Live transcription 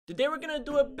Today we're gonna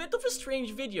do a bit of a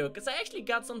strange video because I actually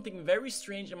got something very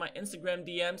strange in my Instagram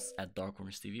DMs at Dark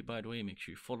Corners TV, by the way, make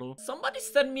sure you follow. Somebody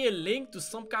sent me a link to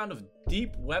some kind of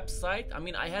deep website. I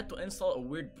mean, I had to install a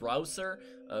weird browser,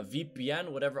 a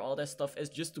VPN, whatever all that stuff is,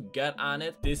 just to get on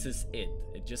it. This is it.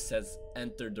 It just says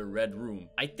enter the red room.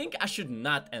 I think I should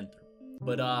not enter.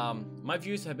 But my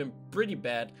views have been pretty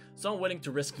bad, so I'm willing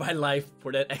to risk my life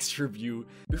for that extra view.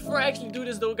 Before I actually do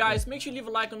this though, guys, make sure you leave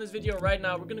a like on this video right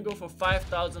now. We're gonna go for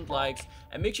 5,000 likes.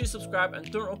 And make sure you subscribe and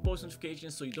turn on post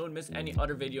notifications so you don't miss any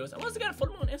other videos. And once again,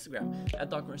 follow me on Instagram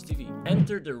at Dark Corners TV.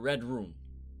 Enter the red room.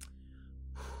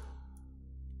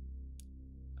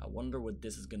 I wonder what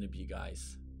this is gonna be,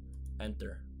 guys.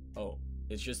 Enter. Oh,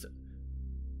 it's just...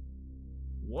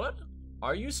 What?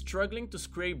 Are you struggling to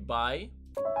scrape by?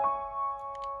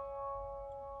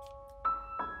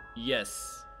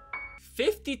 Yes.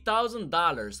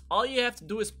 $50,000. All you have to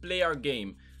do is play our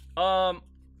game.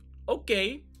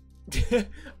 Okay.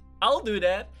 I'll do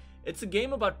that. It's a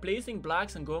game about placing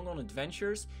blocks and going on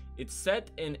adventures. It's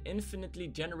set in infinitely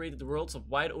generated worlds of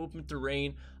wide open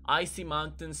terrain, icy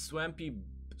mountains,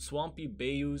 swampy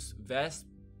bayous, vast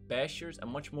pastures, and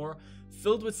much more,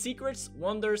 filled with secrets,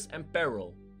 wonders, and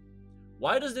peril.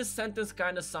 Why does this sentence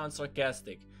kinda sound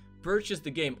sarcastic? Purchase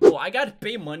the game. Oh, I gotta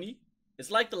pay money. It's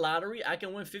like the lottery. I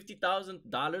can win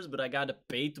 $50,000, but I gotta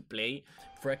pay to play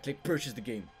before I click purchase the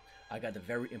game. I got a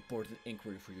very important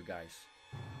inquiry for you guys.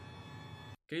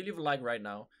 Can you leave a like right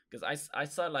now? Because I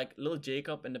saw like little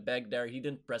Jacob in the back there. He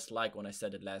didn't press like when I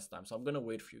said it last time. So I'm gonna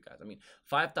wait for you guys. I mean,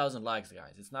 5,000 likes,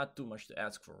 guys. It's not too much to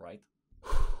ask for, right?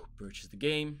 Purchase the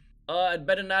game. It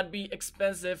better not be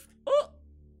expensive. Oh!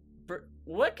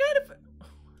 What kind of...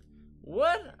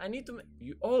 What? I need to...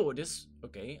 Oh, this...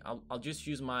 Okay, I'll just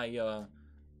use my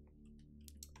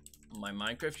my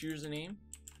Minecraft username.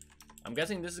 I'm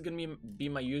guessing this is gonna be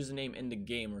my username in the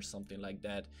game or something like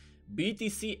that.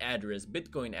 BTC address,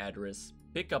 Bitcoin address,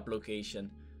 pickup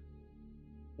location.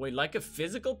 Wait, like a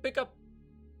physical pickup?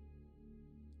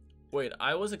 Wait,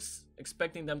 I was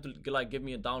expecting them to like give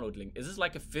me a download link. Is this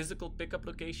like a physical pickup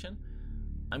location?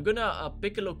 I'm gonna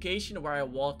pick a location where I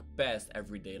walk past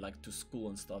every day, like to school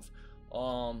and stuff.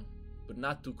 But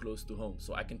not too close to home,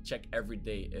 so I can check every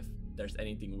day if there's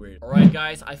anything weird. Alright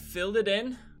guys, I filled it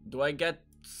in. Do I get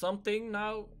something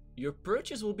now? Your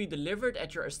purchase will be delivered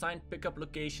at your assigned pickup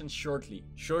location shortly.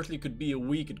 Shortly could be a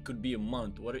week, it could be a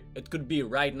month. It could be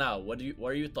right now. What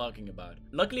are you talking about?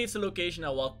 Luckily, it's a location I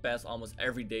walk past almost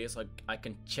every day, so I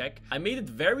can check. I made it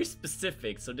very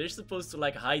specific, so they're supposed to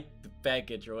like hide the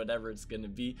package or whatever it's gonna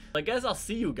be. I guess I'll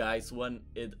see you guys when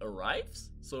it arrives.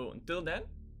 So until then.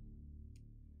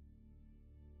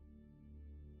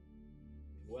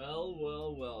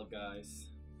 Well, guys.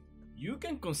 You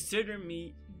can consider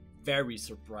me very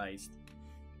surprised.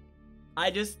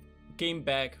 I just came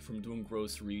back from doing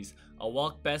groceries. I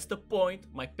walked past the point,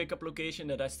 my pickup location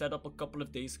that I set up a couple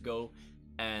of days ago,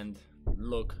 and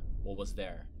look what was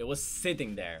there. It was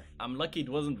sitting there. I'm lucky it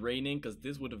wasn't raining because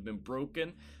this would have been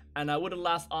broken and I would have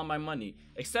lost all my money.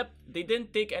 Except they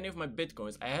didn't take any of my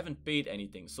bitcoins. I haven't paid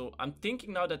anything. So I'm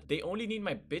thinking now that they only need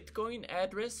my bitcoin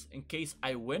address in case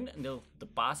I win and they'll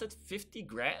deposit 50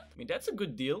 grand. I mean, that's a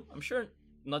good deal. I'm sure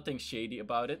nothing shady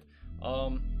about it.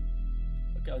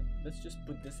 Okay, let's just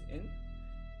put this in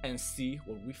and see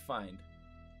what we find.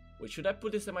 Wait, should I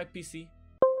put this in my PC?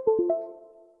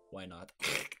 Why not?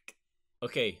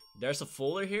 Okay, there's a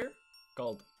folder here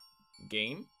called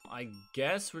game. I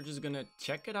guess we're just gonna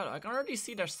check it out. I can already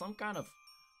see there's some kind of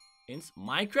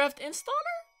Minecraft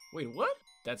installer? Wait, what?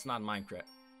 That's not Minecraft.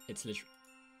 It's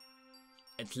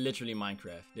literally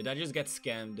Minecraft. Did I just get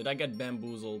scammed? Did I get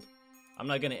bamboozled? I'm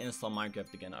not gonna install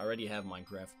Minecraft again. I already have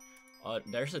Minecraft.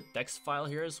 There's a text file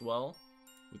here as well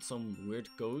with some weird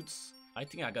codes. I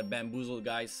think I got bamboozled,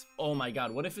 guys. Oh my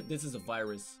god, what if this is a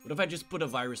virus? What if I just put a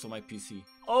virus on my PC?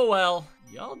 Oh well,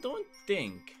 y'all don't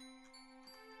think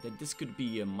that this could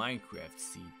be a Minecraft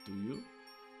seed, do you?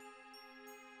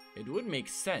 It would make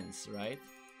sense, right?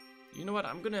 You know what?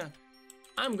 I'm gonna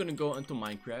go into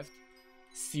Minecraft,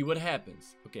 see what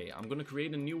happens. Okay, I'm gonna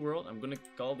create a new world. I'm gonna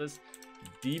call this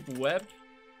Deep Web.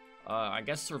 I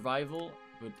guess survival,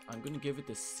 but I'm gonna give it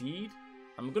a seed.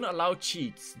 I'm gonna allow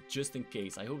cheats just in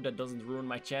case. I hope that doesn't ruin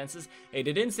my chances. Hey,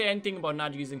 they didn't say anything about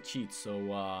not using cheats,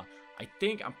 so I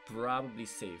think I'm probably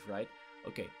safe, right?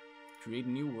 Okay, create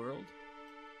new world.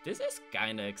 This is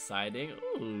kinda exciting.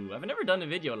 Ooh, I've never done a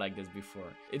video like this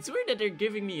before. It's weird that they're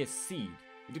giving me a seed.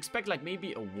 You'd expect like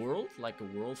maybe a world, like a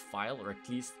world file, or at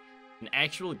least an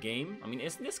actual game. I mean,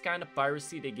 isn't this kind of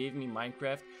piracy? They gave me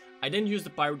Minecraft. I didn't use the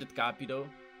pirated copy though.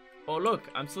 Oh look,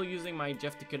 I'm still using my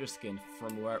Jeff the Killer skin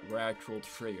from where I trolled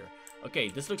Freyr. Okay,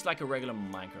 this looks like a regular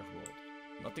Minecraft world.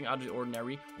 Nothing out of the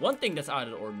ordinary. One thing that's out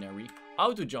of the ordinary,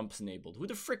 auto jump is enabled. Who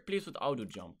the frick plays with auto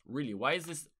jump? Really, why is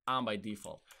this on by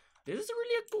default? This is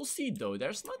really a cool seed though.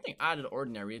 There's nothing out of the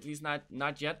ordinary, at least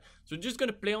not yet. So we're just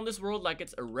gonna play on this world like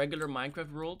it's a regular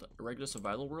Minecraft world, a regular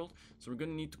survival world. So we're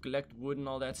gonna need to collect wood and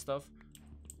all that stuff.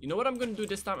 You know what I'm gonna do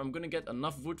this time? I'm gonna get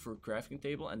enough wood for a crafting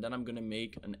table, and then I'm gonna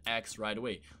make an axe right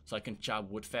away so I can chop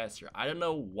wood faster. I don't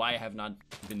know why I have not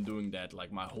been doing that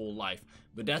like my whole life,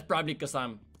 but that's probably because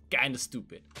I'm kinda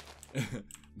stupid.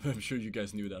 But I'm sure you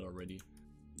guys knew that already.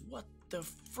 What the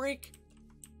frick?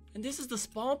 And this is the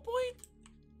spawn point?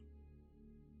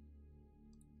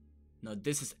 No,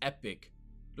 this is epic.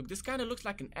 Look, this kind of looks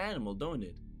like an animal, don't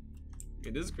it?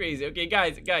 Okay, this is crazy. Okay,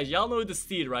 guys, y'all know the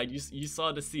seed, right? You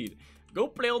saw the seed. Go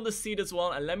play on the seed as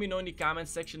well, and let me know in the comment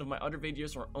section of my other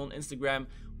videos or on Instagram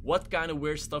what kind of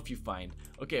weird stuff you find.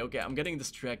 Okay, I'm getting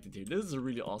distracted here. This is a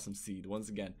really awesome seed. Once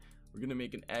again, we're gonna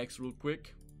make an axe real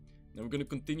quick. Then we're gonna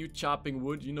continue chopping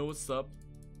wood. You know what's up.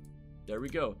 There we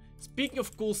go. Speaking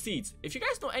of cool seeds, if you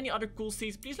guys know any other cool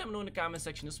seeds, please let me know in the comment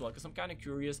section as well, because I'm kind of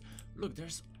curious. Look,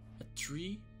 there's a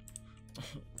tree.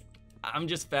 I'm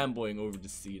just fanboying over the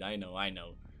seed. I know.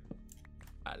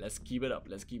 Let's keep it up.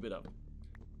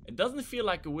 It doesn't feel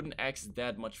like a wooden axe is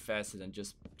that much faster than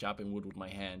just chopping wood with my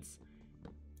hands,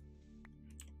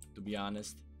 to be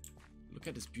honest. Look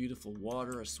at this beautiful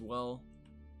water as well.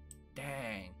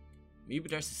 Dang. Maybe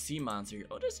there's a sea monster here.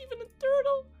 Oh, there's even a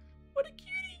turtle. What a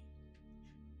cutie.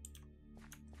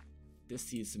 This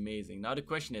sea is amazing. Now the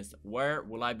question is, where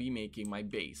will I be making my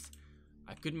base?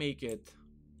 I could make it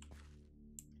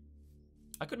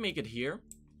here.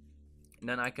 And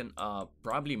then I can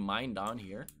probably mine down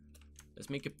here. Let's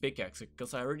make a pickaxe,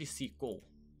 because I already see coal.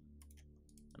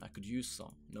 And I could use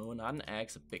some. No, not an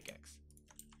axe, a pickaxe.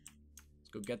 Let's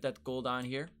go get that coal down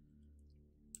here.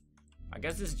 I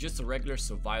guess this is just a regular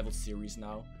survival series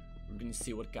now. We're gonna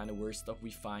see what kind of weird stuff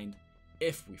we find.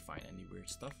 If we find any weird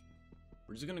stuff.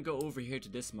 We're just gonna go over here to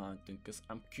this mountain, because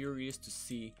I'm curious to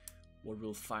see what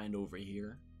we'll find over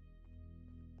here.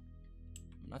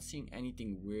 I'm not seeing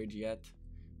anything weird yet,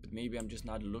 but maybe I'm just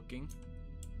not looking.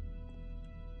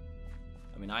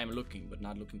 I mean, I am looking, but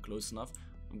not looking close enough.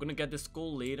 I'm gonna get this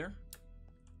coal later.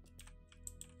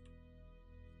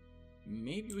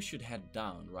 Maybe we should head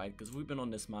down, right? Because we've been on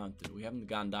this mountain. We haven't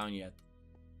gone down yet.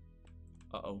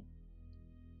 Uh-oh.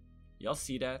 Y'all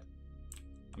see that?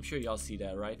 I'm sure y'all see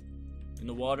that, right? In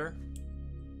the water.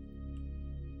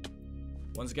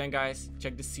 Once again, guys,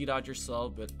 check the seed out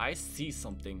yourself, but I see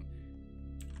something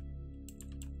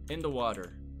in the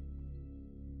water.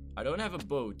 I don't have a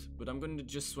boat, but I'm going to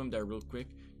just swim there real quick,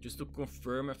 just to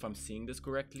confirm if I'm seeing this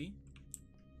correctly.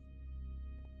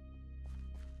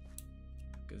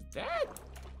 Because that,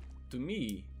 to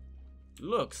me,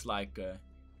 looks like a,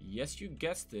 yes, you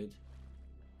guessed it,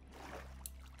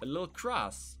 a little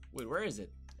cross. Wait, where is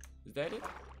it? Is that it?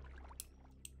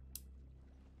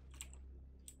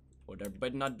 Oh, there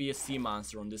better not be a sea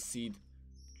monster on this seed.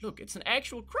 Look, it's an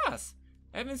actual cross.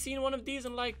 I haven't seen one of these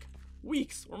in like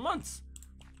weeks or months.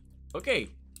 Okay,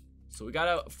 so we got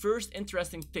a first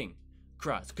interesting thing.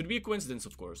 Cross. Could be a coincidence,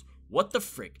 of course. What the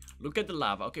frick? Look at the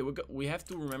lava. Okay, we have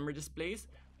to remember this place.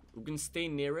 We're gonna stay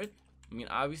near it. I mean,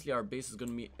 obviously our base is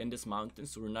gonna be in this mountain,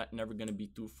 so we're never gonna be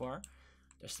too far.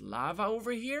 There's lava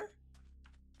over here.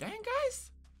 Dang,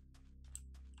 guys.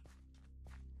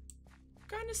 What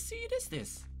kind of seed is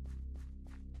this?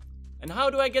 And how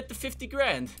do I get the 50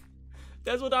 grand?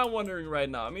 That's what I'm wondering right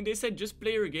now. I mean, they said just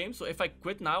play your game, so if I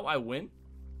quit now, I win.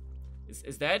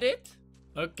 Is that it?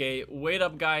 Okay, wait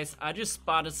up, guys. I just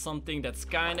spotted something that's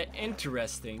kind of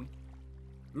interesting.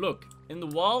 Look, in the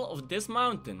wall of this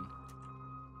mountain,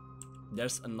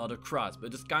 there's another cross,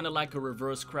 but it's kind of like a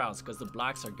reverse cross because the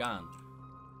blocks are gone.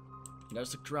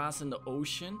 There's a cross in the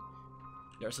ocean.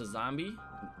 There's a zombie.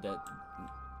 That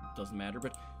doesn't matter,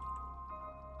 but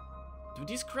do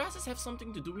these crosses have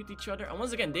something to do with each other? And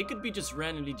once again, they could be just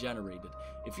randomly generated.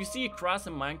 If you see a cross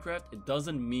in Minecraft, it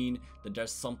doesn't mean that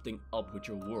there's something up with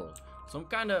your world. So I'm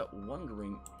kind of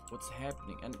wondering what's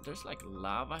happening. And there's like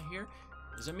lava here.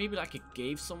 Is there maybe like a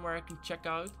cave somewhere I can check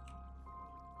out?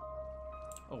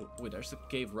 Oh, wait, there's a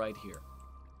cave right here.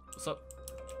 What's up?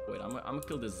 Wait, I'm gonna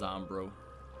kill this zombie, bro.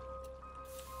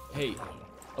 Hey.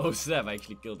 Oh, snap, I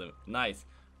actually killed him. Nice.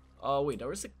 Oh, wait,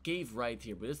 there is a cave right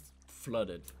here, but it's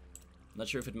flooded. Not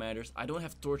sure if it matters. I don't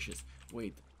have torches.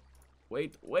 Wait.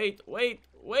 Let me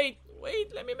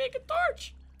make a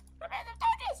torch.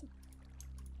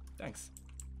 Thanks.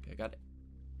 Okay, I got it.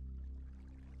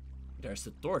 There's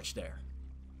a torch there.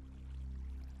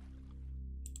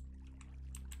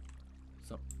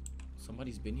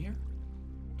 Somebody's been here?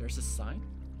 There's a sign?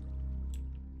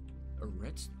 A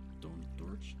redstone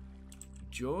torch?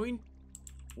 Join?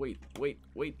 Wait.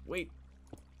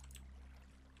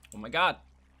 Oh my god.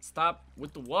 Stop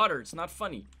with the water. It's not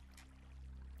funny.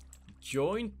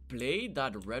 Join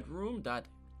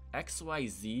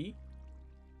play.redroom.xyz.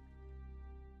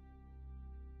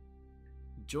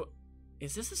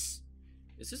 Is this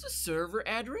a server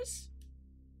address?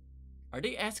 Are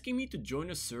they asking me to join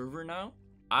a server now?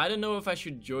 I don't know if I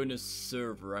should join a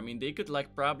server. I mean, they could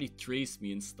like probably trace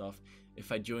me and stuff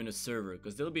if I join a server,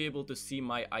 because they'll be able to see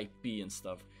my IP and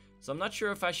stuff. So I'm not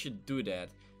sure if I should do that.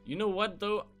 You know what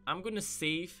though? I'm gonna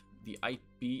save the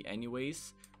IP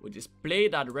anyways, which is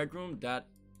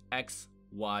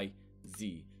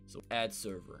play.redroom.xyz. So add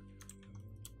server.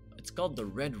 It's called the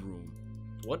Red Room.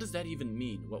 What does that even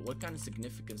mean? What kind of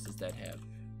significance does that have?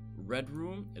 Red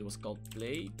Room, it was called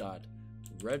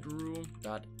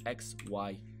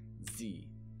play.redroom.xyz.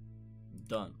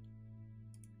 Done.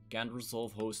 Can't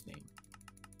resolve hostname.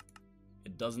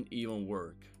 It doesn't even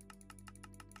work.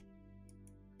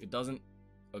 It doesn't.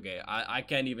 Okay, I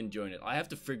can't even join it. I have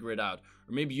to figure it out.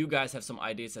 Or maybe you guys have some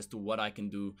ideas as to what I can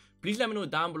do. Please let me know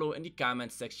down below in the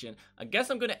comment section. I guess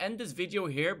I'm gonna end this video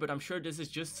here, but I'm sure this is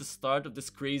just the start of this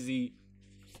crazy,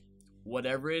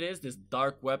 whatever it is, this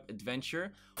dark web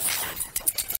adventure.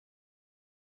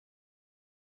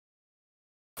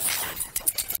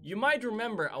 You might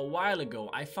remember a while ago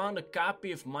I found a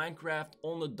copy of Minecraft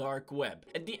on the dark web.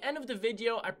 At the end of the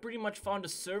video I pretty much found a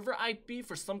server IP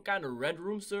for some kind of Red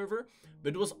Room server,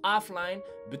 but it was offline.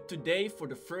 But today, for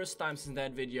the first time since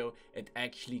that video, it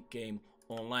actually came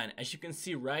online. As you can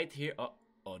see right here, oh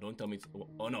don't tell me it's,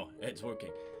 oh no, it's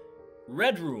working.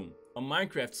 Red Room, a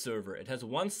Minecraft server. It has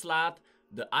one slot,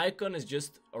 the icon is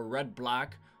just a red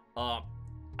block.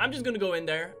 I'm just gonna go in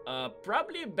there.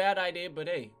 Probably a bad idea, but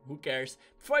hey, who cares?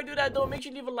 Before I do that though, make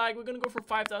sure you leave a like. We're gonna go for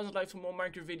 5,000 likes for more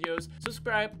Minecraft videos.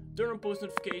 Subscribe, turn on post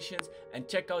notifications, and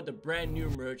check out the brand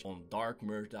new merch on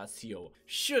darkmerch.co.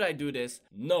 Should I do this?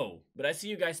 No. But I see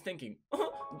you guys thinking,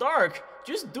 Dark,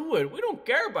 just do it. We don't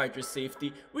care about your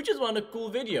safety. We just want a cool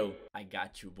video. I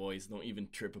got you, boys. Don't even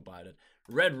trip about it.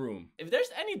 Red Room. If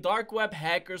there's any dark web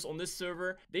hackers on this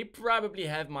server, they probably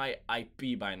have my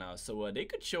IP by now. So they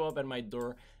could show up at my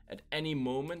door at any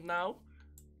moment now.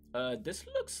 This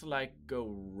looks like a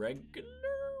regular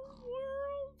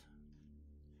world.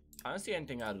 I don't see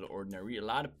anything out of the ordinary. A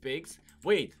lot of pigs.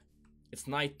 Wait, it's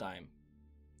nighttime.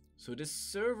 So this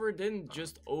server didn't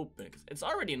just open. It's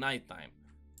already nighttime.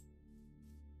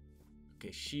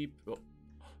 Okay, sheep. Oh.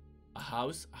 A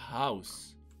house.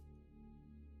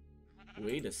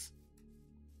 Wait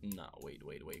no, wait.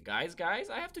 Guys,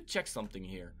 I have to check something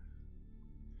here.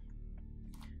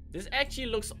 This actually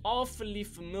looks awfully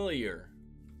familiar.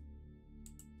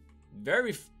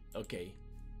 Okay.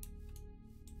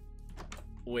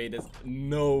 Wait, there's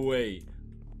no way.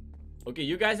 Okay,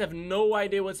 you guys have no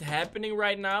idea what's happening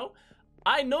right now.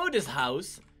 I know this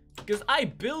house because I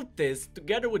built this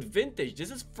together with Vintage. This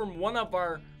is from one of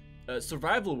our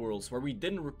survival worlds where we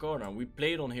didn't record on. We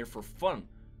played on here for fun.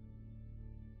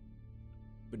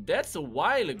 But that's a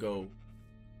while ago.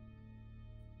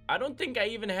 I don't think I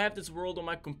even have this world on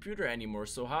my computer anymore.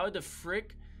 So how the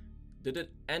frick did it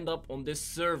end up on this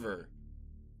server?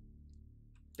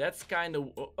 That's kind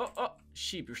of... Oh,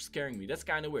 sheep, you're scaring me. That's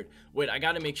kind of weird. Wait, I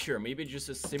gotta make sure. Maybe it's just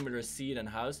a similar seed and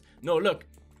house. No, look.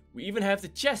 We even have the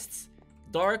chests.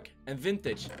 Dark and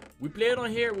Vintage. We played on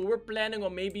here. We were planning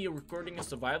on maybe recording a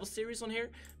survival series on here,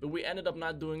 but we ended up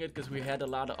not doing it because we had a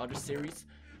lot of other series.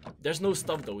 There's no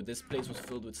stuff though. This place was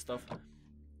filled with stuff.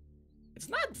 It's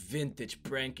not Vintage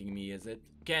pranking me, is it?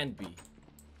 Can't be.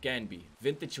 Can be.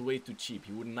 Vintage way too cheap.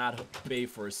 He would not pay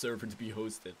for a server to be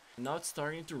hosted. Now it's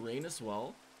starting to rain as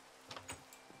well.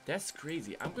 That's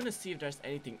crazy. I'm gonna see if there's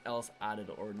anything else out of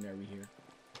the ordinary here.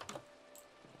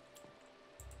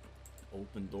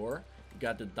 Open door. We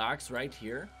got the docks right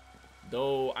here.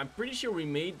 Though I'm pretty sure we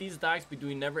made these docks, but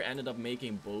we never ended up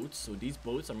making boats. So these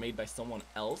boats are made by someone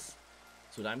else.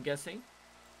 That's what I'm guessing.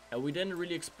 And we didn't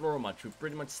really explore much. We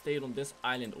pretty much stayed on this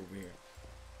island over here.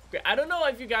 Okay, I don't know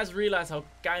if you guys realize how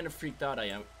kind of freaked out I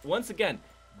am. Once again,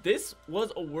 this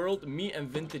was a world me and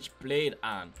Vintage played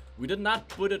on. We did not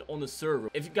put it on the server.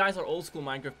 If you guys are old school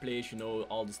Minecraft players, you know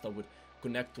all this stuff with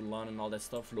connect to LAN and all that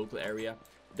stuff, local area.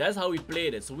 That's how we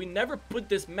played it. So we never put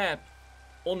this map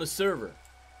on the server.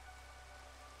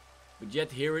 But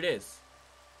yet here it is.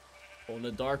 On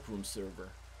the Darkroom server.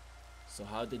 So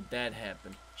how did that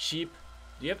happen? Sheep,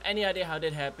 do you have any idea how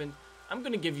that happened? I'm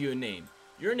gonna give you a name.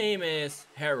 Your name is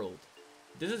Harold.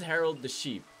 This is Harold the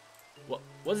sheep. What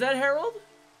was that, Harold?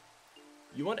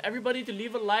 You want everybody to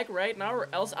leave a like right now or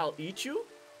else I'll eat you?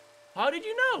 How did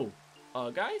you know?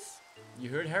 Guys? You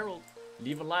heard Harold.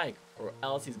 Leave a like, or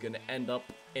else he's gonna end up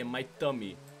in my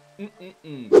tummy.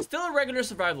 Still a regular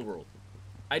survival world.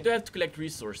 I do have to collect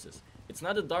resources. It's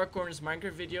not a Dark Corners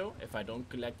Minecraft video if I don't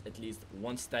collect at least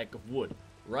one stack of wood.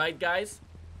 Right, guys?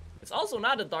 It's also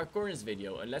not a Dark Corners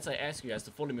video unless I ask you guys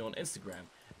to follow me on Instagram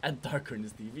at Dark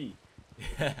Corners TV.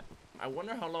 I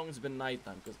wonder how long it's been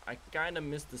nighttime, because I kind of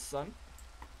miss the sun.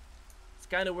 It's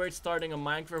kind of weird starting a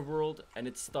Minecraft world and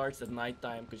it starts at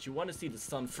nighttime, because you want to see the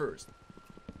sun first.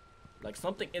 Like,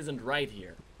 something isn't right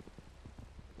here.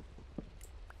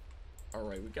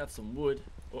 Alright, we got some wood.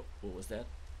 Oh, what was that?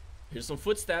 Here's some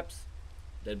footsteps.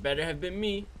 That better have been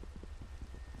me.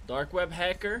 Dark web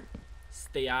hacker,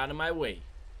 stay out of my way.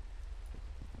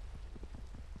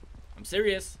 I'm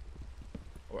serious.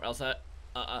 Or else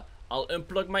I'll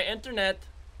unplug my internet.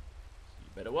 You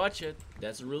better watch it.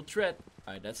 That's a real threat.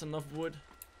 Alright, that's enough wood.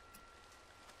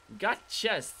 We got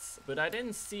chests, but I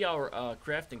didn't see our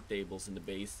crafting tables in the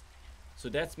base. So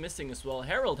that's missing as well.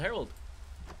 Harold,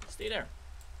 stay there.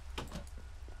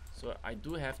 So I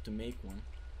do have to make one.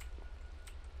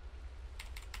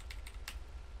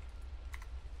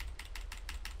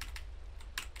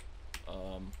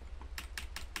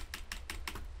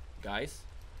 Guys,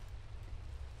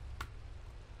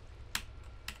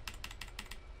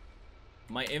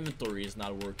 my inventory is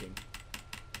not working.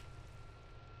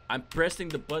 I'm pressing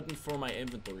the button for my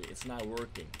inventory. It's not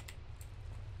working.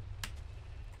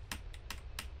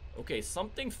 Okay,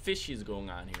 something fishy is going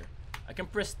on here. I can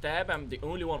press tab. I'm the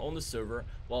only one on the server.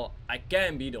 Well, I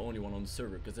can be the only one on the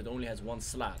server because it only has one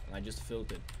slot and I just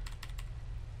filled it.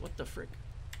 What the frick?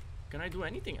 Can I do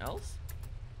anything else?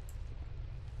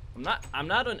 I'm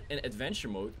not on in adventure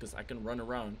mode because I can run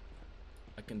around.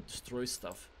 I can destroy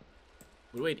stuff.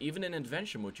 But wait, even in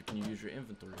adventure mode you can use your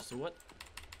inventory. So what?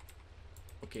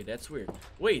 Okay, that's weird.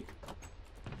 Wait,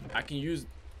 I can use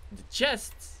the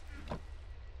chests.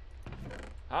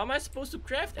 How am I supposed to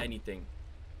craft anything?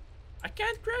 I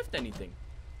can't craft anything.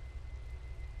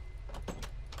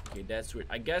 Okay, that's weird.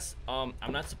 I guess I'm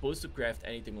not supposed to craft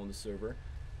anything on the server.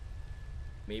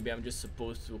 Maybe I'm just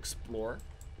supposed to explore.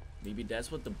 Maybe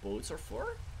that's what the boats are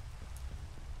for?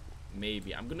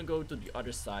 Maybe. I'm gonna go to the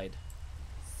other side.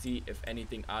 See if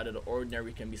anything out of the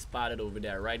ordinary can be spotted over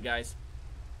there. Right, guys?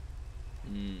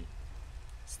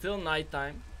 Still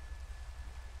nighttime.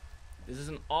 This is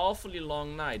an awfully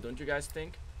long night, don't you guys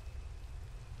think?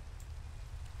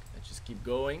 Let's just keep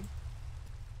going.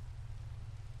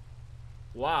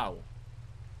 Wow.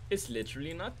 It's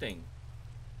literally nothing.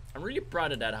 I'm really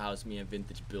proud of that house me and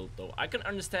Vintage built though. I can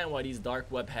understand why these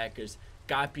dark web hackers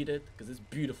copied it, because it's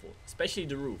beautiful. Especially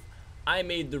the roof. I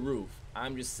made the roof.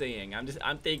 I'm just saying.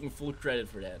 I'm taking full credit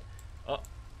for that.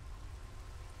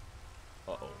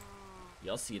 Uh-oh.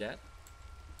 Y'all see that?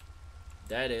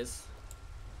 That is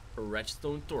a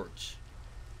redstone torch.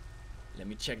 Let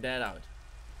me check that out.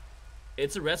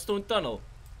 It's a redstone tunnel.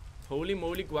 Holy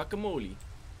moly guacamole.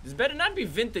 This better not be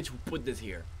Vintage who put this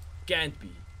here. Can't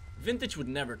be. Vintage would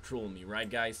never troll me, right,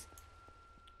 guys?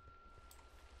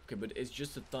 Okay, but it's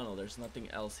just a tunnel. There's nothing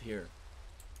else here.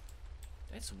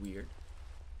 That's weird.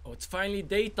 Oh, it's finally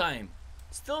daytime.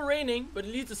 It's still raining, but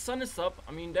at least the sun is up.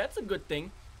 I mean, that's a good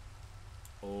thing.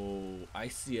 Oh, I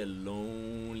see a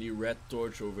lonely red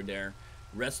torch over there.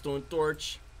 Redstone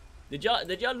torch. Did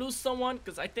y'all lose someone?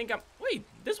 Because I think wait,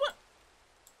 this one?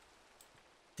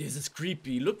 This is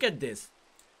creepy. Look at this.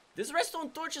 This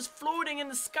redstone torch is floating in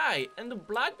the sky, and the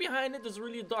black behind it is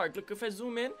really dark. Look, if I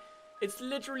zoom in, it's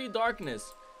literally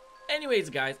darkness. Anyways,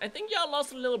 guys, I think y'all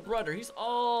lost a little brother. He's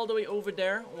all the way over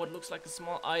there on what looks like a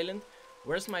small island.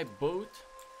 Where's my boat?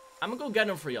 I'm gonna go get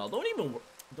him for y'all. Don't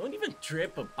even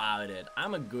trip about it.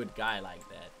 I'm a good guy like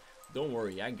that. Don't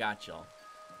worry, I got y'all.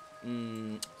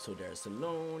 So there's a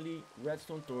lonely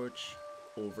redstone torch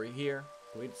over here.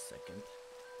 Wait a second.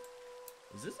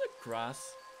 Is this a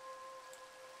cross?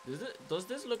 Does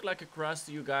this look like a cross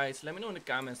to you guys? Let me know in the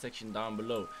comment section down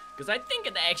below, because I think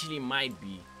it actually might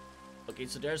be. Okay,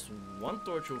 so there's one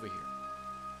torch over here.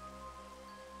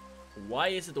 Why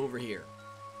is it over here?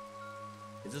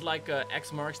 Is it like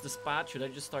X marks the spot? Should I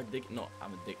just start digging? No, I'm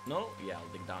gonna dig. No, yeah,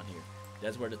 I'll dig down here.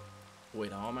 That's where the.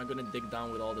 Wait, how am I gonna dig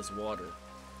down with all this water?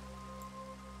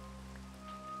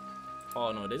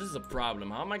 Oh no, this is a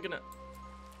problem. How am I gonna?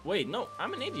 Wait, no,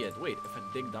 I'm an idiot. Wait, if I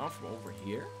dig down from over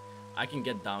here, I can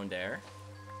get down there.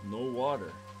 No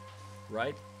water,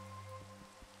 right?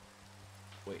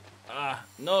 Wait,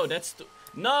 no, that's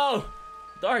no!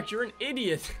 Dark, you're an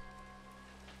idiot.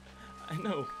 I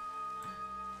know.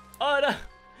 Oh no,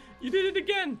 you did it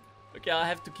again. Okay, I'll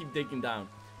have to keep digging down.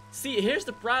 See, here's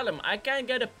the problem. I can't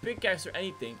get a pickaxe or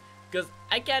anything, because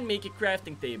I can't make a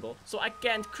crafting table, so I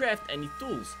can't craft any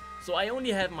tools. So I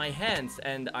only have my hands,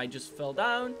 and I just fell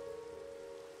down.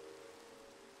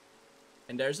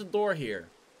 And there's a door here.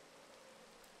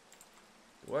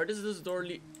 Where does this door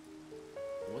lead?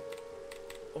 What?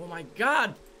 Oh my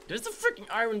god! There's a freaking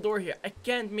iron door here. I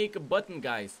can't make a button,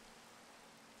 guys.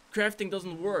 Crafting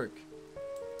doesn't work.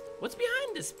 What's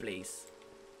behind this place?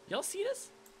 Y'all see this?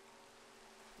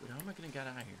 Wait, how am I gonna get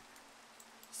out of here?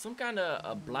 Some kind of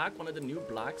a black, one of the new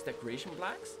blacks, decoration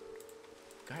blacks.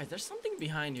 Guys, there's something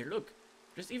behind here. Look,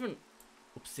 there's even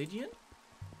obsidian.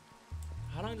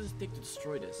 How long does it take to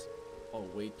destroy this? Oh,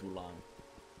 way too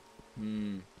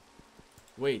long.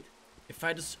 Wait, if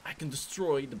I can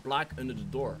destroy the black under the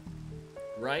door,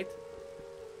 right?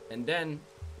 And then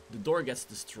the door gets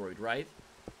destroyed, right?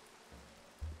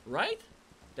 Right?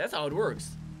 That's how it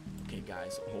works. Okay,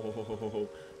 guys. Oh,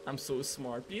 I'm so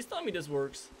smart. Please tell me this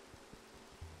works.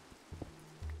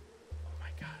 Oh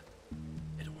my god,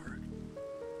 it worked.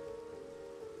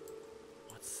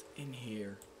 What's in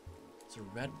here? It's a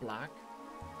red black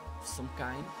of some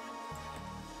kind.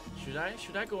 Should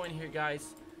I go in here,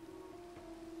 guys?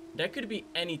 That could be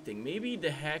anything. Maybe the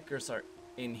hackers are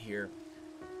in here.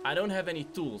 I don't have any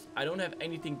tools. I don't have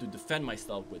anything to defend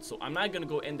myself with. So I'm not gonna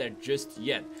go in there just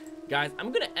yet. Guys,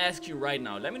 I'm gonna ask you right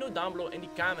now. Let me know down below in the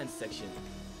comments section.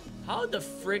 How the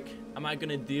frick am I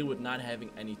gonna deal with not having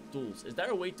any tools? Is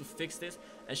there a way to fix this?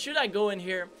 And should I go in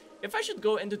here? If I should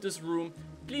go into this room,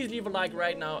 please leave a like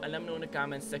right now and let me know in the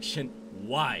comments section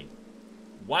why.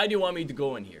 Why do you want me to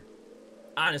go in here?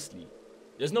 Honestly,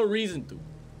 there's no reason to.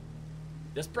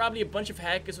 There's probably a bunch of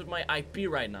hackers with my IP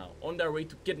right now on their way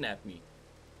to kidnap me.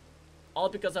 All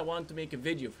because I wanted to make a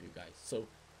video for you guys. So,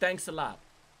 thanks a lot.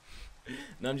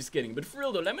 No, I'm just kidding. But for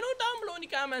real though, let me know down below in the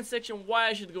comment section why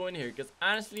I should go in here. Because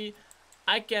honestly,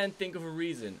 I can't think of a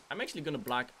reason. I'm actually gonna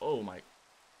block. Oh my.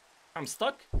 I'm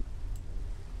stuck.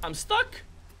 I'm stuck.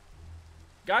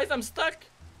 Guys, I'm stuck.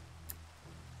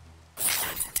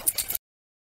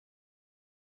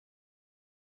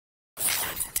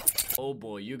 Oh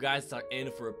boy, you guys are in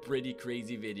for a pretty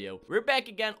crazy video. We're back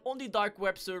again on the dark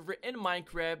web server in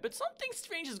Minecraft, but something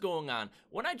strange is going on.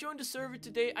 When I joined the server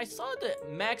today, I saw the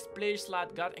max player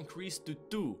slot got increased to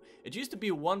 2. It used to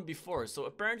be 1 before, so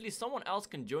apparently someone else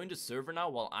can join the server now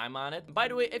while I'm on it. By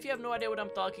the way, if you have no idea what I'm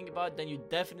talking about, then you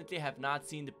definitely have not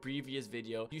seen the previous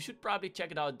video. You should probably check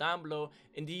it out down below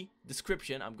in the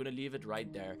description. I'm gonna leave it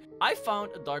right there. I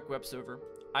found a dark web server.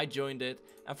 I joined it,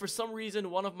 and for some reason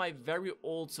one of my very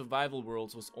old survival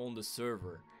worlds was on the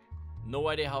server. No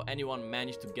idea how anyone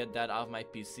managed to get that off my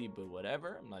PC, but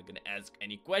whatever. I'm not gonna ask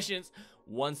any questions.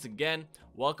 Once again,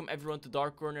 welcome everyone to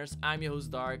Dark Corners. I'm your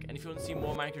host Dark, and if you want to see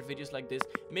more Minecraft videos like this,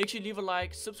 make sure you leave a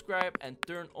like, subscribe, and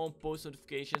turn on post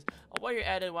notifications. And while you're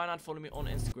at it, why not follow me on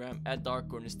Instagram at Dark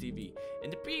Corners TV. In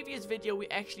the previous video, we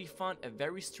actually found a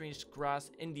very strange grass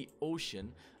in the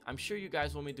ocean. I'm sure you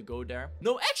guys want me to go there.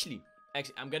 No, actually,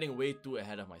 I'm getting way too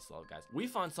ahead of myself, guys. We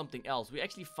found something else. We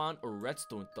actually found a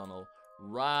redstone tunnel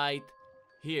right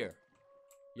here.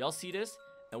 Y'all see this?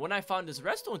 And when I found this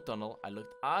redstone tunnel, I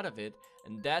looked out of it,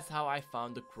 and that's how I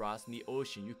found the cross in the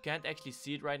ocean. You can't actually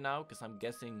see it right now because I'm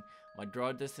guessing my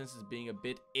draw distance is being a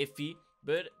bit iffy,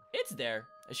 but it's there.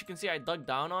 As you can see, I dug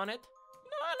down on it.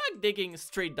 No, I like digging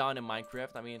straight down in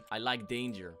Minecraft. I mean, I like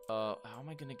danger. How am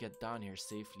I gonna get down here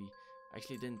safely? I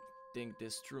actually didn't think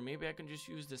this through. Maybe I can just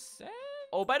use the sand.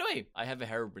 Oh, by the way, I have a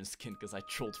Herobrine skin because I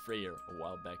trolled Freyr a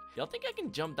while back. Y'all think I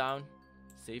can jump down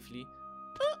safely?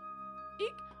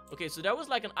 Eek. Okay, so there was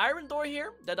like an iron door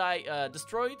here that I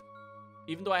destroyed,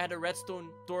 even though I had a redstone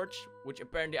torch, which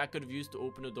apparently I could have used to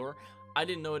open the door. I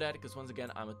didn't know that because once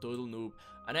again, I'm a total noob.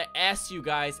 And I asked you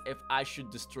guys if I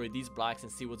should destroy these blocks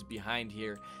and see what's behind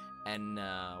here. And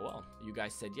well, you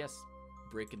guys said yes.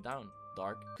 Break it down.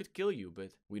 Dark could kill you, but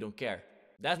we don't care.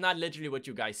 That's not literally what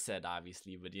you guys said,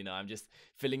 obviously, but you know, I'm just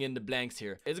filling in the blanks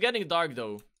here. It's getting dark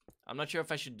though. I'm not sure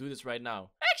if I should do this right now.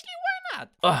 Actually, why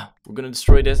not? We're gonna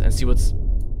destroy this and see what's...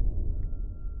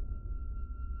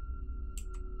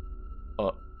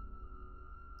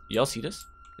 Y'all see this?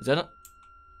 Is that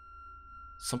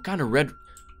some kind of red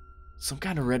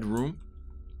room?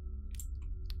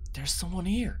 There's someone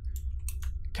here.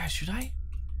 Guys, should I?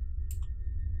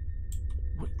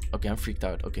 Wait, okay, I'm freaked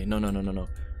out. Okay, no.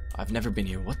 I've never been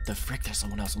here. What the frick? There's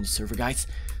someone else on the server, guys.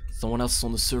 Someone else is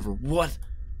on the server. What?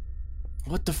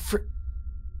 What the frick?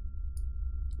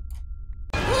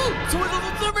 Someone's on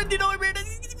the server. They know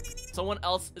someone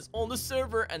else is on the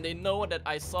server and they know that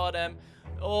I saw them.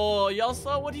 Oh, y'all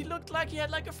saw what he looked like? He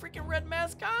had like a freaking red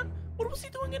mask on. What was he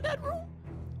doing in that room?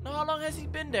 Now, how long has he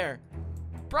been there?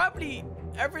 Probably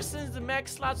ever since the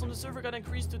max slots on the server got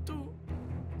increased to 2.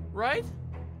 Right?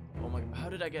 Oh my god, how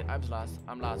did I get...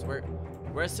 I'm lost. Where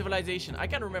Where's civilization? I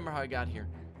can't remember how I got here.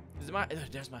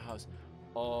 There's my house.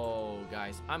 Oh,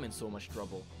 guys, I'm in so much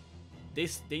trouble. They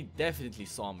definitely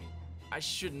saw me. I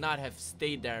should not have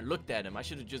stayed there and looked at them. I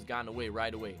should have just gone away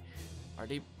right away. Are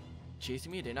they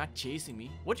chasing me? They're not chasing me.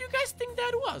 What do you guys think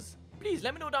that was? Please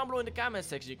let me know down below in the comment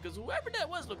section, because whoever that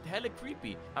was looked hella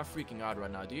creepy. I'm freaking out right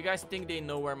now. Do you guys think they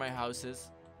know where my house is?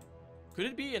 Could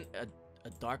it be a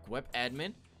dark web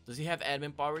admin? Does he have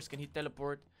admin powers? Can he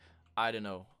teleport? I don't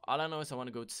know. All I know is I want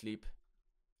to go to sleep.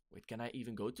 Wait, can I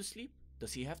even go to sleep?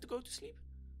 Does he have to go to sleep?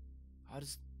 How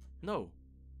does... No.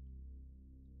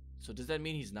 So does that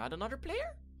mean he's not another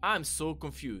player? I'm so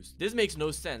confused. This makes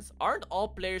no sense. Aren't all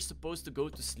players supposed to go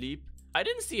to sleep? I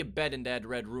didn't see a bed in that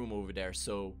red room over there,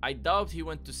 so I doubt he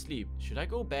went to sleep. Should I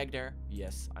go back there?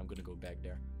 Yes, I'm gonna go back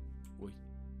there. Wait,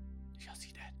 did y'all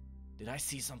see that? Did I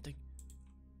see something?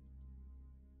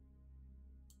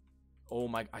 Oh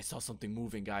my, I saw something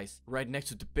moving, guys. Right next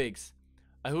to the pigs.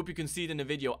 I hope you can see it in the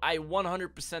video. I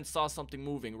 100% saw something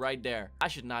moving right there. I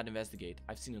should not investigate.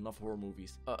 I've seen enough horror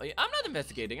movies. I'm not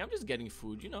investigating. I'm just getting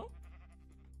food, you know.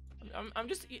 I'm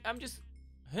just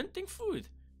hunting food.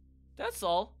 That's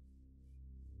all.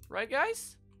 Right,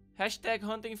 guys? Hashtag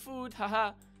hunting food.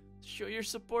 Haha. Show your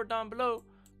support down below.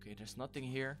 Okay, there's nothing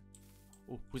here.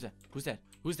 Oh, who's that? Who's that?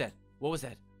 Who's that? What was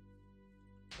that?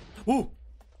 Ooh!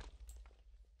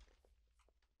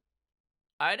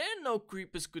 I didn't know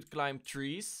creepers could climb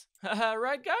trees. Haha,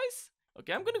 right, guys?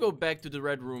 Okay, I'm gonna go back to the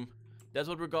red room. That's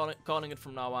what we're calling it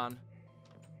from now on.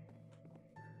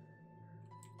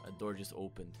 A door just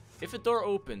opened. If a door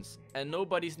opens and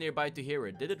nobody's nearby to hear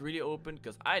it, did it really open?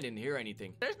 Because I didn't hear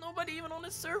anything. There's nobody even on the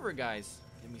server, guys.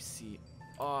 Let me see.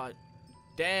 Oh,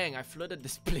 dang, I flooded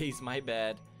this place. My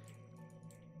bad.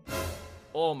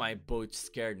 Oh, my boat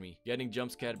scared me. Getting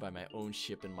jump scared by my own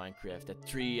ship in Minecraft at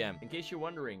 3 AM. In case you're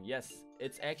wondering, yes,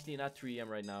 it's actually not 3 AM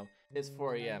right now. It's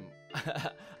 4 AM.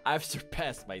 I've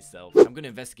surpassed myself. I'm gonna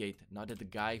investigate now that the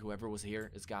guy, whoever was here,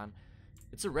 is gone.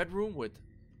 It's a red room with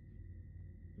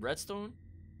redstone.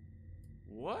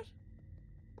 What?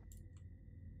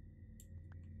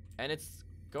 And it's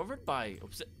covered by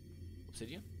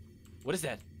obsidian? What is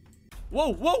that?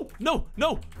 Whoa, whoa! No,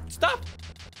 no! Stop!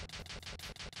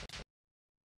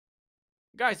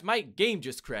 Guys, my game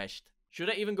just crashed. Should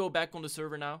I even go back on the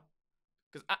server now?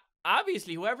 Because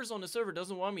obviously, whoever's on the server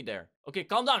doesn't want me there. Okay,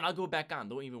 calm down. I'll go back on.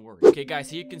 Don't even worry. Okay, guys,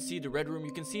 here you can see the red room.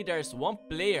 You can see there's one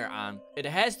player on. It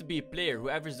has to be a player,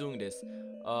 whoever's doing this.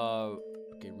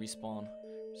 Okay, respawn.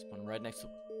 Respawn right next to...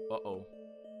 Uh-oh.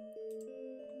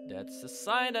 That's a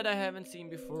sign that I haven't seen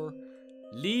before.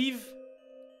 Leave.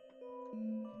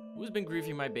 Who's been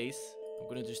griefing my base? I'm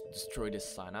gonna just destroy this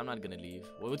sign. I'm not gonna leave.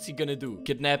 What's he gonna do?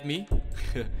 Kidnap me?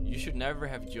 You should never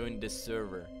have joined this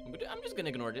server. I'm just gonna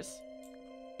ignore this.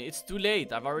 It's too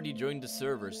late. I've already joined the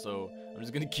server, so I'm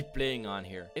just gonna keep playing on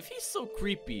here. If he's so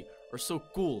creepy or so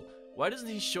cool, why doesn't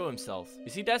he show himself?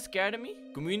 Is he that scared of me?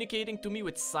 Communicating to me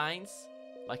with signs?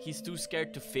 Like he's too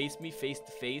scared to face me face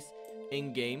to face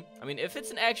in game? I mean, if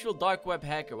it's an actual dark web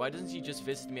hacker, why doesn't he just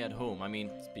visit me at home? I mean,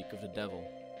 speak of the devil.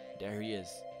 There he is.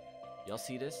 Y'all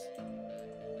see this?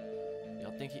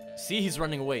 Y'all think he... See, he's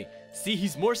running away. See,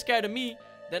 he's more scared of me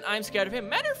than I'm scared of him.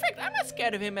 Matter of fact, I'm not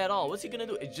scared of him at all. What's he gonna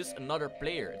do? It's just another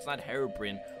player. It's not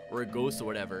Herobrine or a ghost or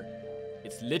whatever.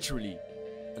 It's literally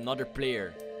another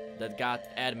player that got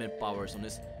admin powers on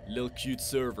this little cute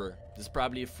server. This is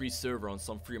probably a free server on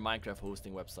some free Minecraft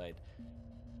hosting website.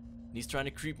 And he's trying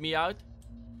to creep me out?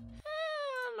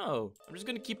 I don't know. I'm just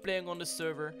gonna keep playing on the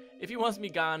server. If he wants me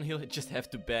gone, he'll just have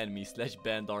to ban me /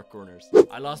 ban Dark Corners.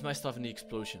 I lost my stuff in the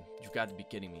explosion. You've got to be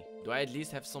kidding me. Do I at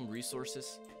least have some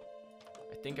resources?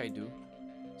 I think I do.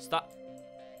 Stop.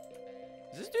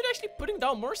 Is this dude actually putting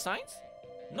down more signs?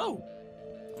 No.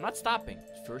 I'm not stopping.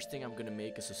 First thing I'm gonna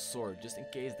make is a sword, just in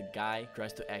case the guy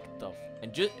tries to act tough.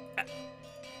 And just...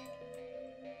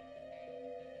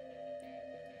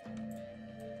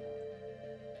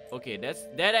 Okay,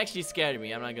 that actually scared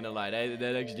me. I'm not gonna lie.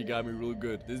 That actually got me real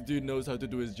good. This dude knows how to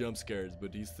do his jump scares,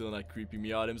 but he's still not creeping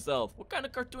me out himself. What kind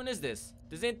of cartoon is this?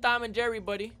 This ain't Tom and Jerry,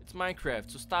 buddy. It's Minecraft,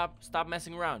 so stop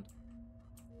messing around.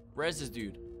 Where's this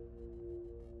dude?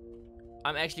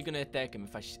 I'm actually gonna attack him.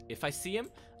 If I see him,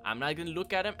 I'm not gonna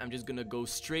look at him. I'm just gonna go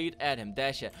straight at him.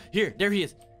 Dash at. Here, there he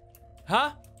is.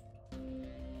 Huh?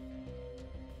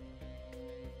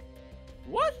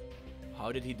 What?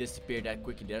 How did he disappear that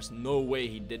quickly? There's no way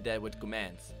he did that with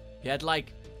commands. He had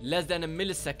like less than a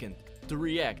millisecond to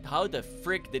react. How the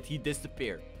frick did he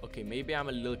disappear? Okay, maybe I'm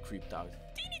a little creeped out.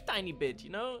 Teeny tiny bit,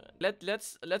 you know?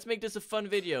 Let's make this a fun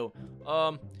video.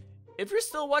 if you're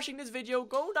still watching this video,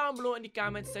 go down below in the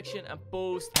comment section and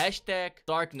post hashtag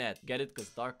darknet. Get it? Because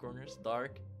dark corners,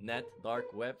 dark net, dark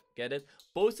web. Get it?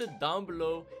 Post it down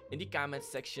below in the comment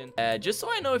section. Just so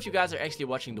I know if you guys are actually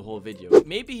watching the whole video.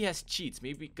 Maybe he has cheats.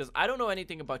 Maybe because I don't know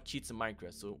anything about cheats in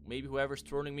Minecraft. So maybe whoever's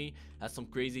trolling me has some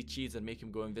crazy cheats that make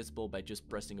him go invisible by just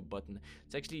pressing a button.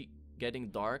 It's actually getting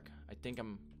dark. I think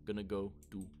I'm gonna go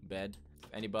to bed. If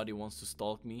anybody wants to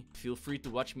stalk me, feel free to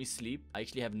watch me sleep. I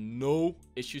actually have no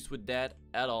issues with that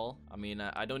at all. I mean,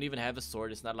 I don't even have a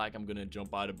sword. It's not like I'm gonna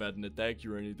jump out of bed and attack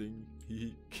you or anything.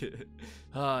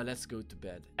 Let's go to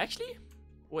bed. Actually,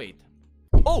 wait.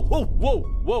 Oh, whoa, whoa,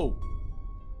 whoa.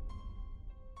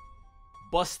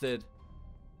 Busted.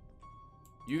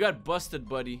 You got busted,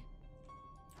 buddy.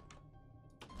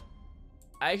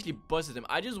 I actually busted him.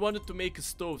 I just wanted to make a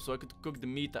stove so I could cook the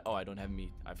meat. Oh, I don't have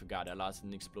meat. I forgot. I lost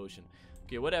an explosion.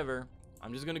 Okay, whatever.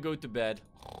 I'm just gonna go to bed.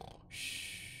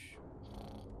 Shh.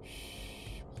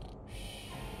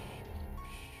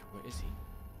 Where is he?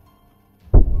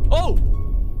 Oh!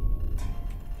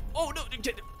 Oh, no.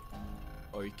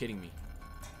 Oh, are you kidding me?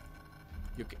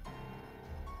 You okay?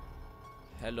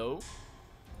 Hello?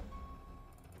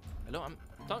 Hello? I'm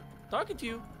talking to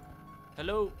you.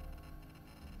 Hello?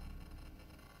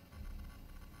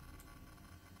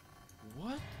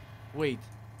 What? Wait.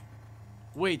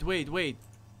 Wait.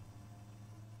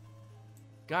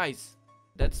 Guys,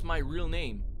 that's my real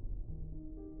name.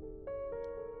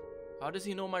 How does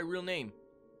he know my real name?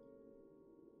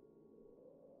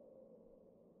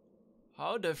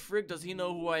 How the frick does he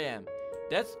know who I am?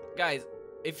 That's, guys,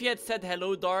 if he had said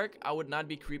hello dark, I would not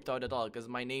be creeped out at all because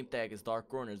my name tag is Dark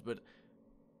Corners. But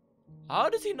how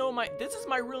does he know this is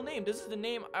my real name? This is the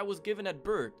name I was given at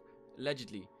birth,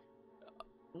 allegedly.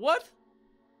 What?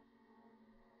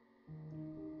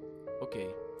 Okay.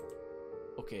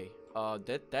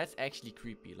 That's actually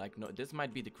creepy. Like, no, this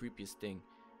might be the creepiest thing.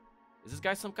 Is this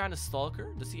guy some kind of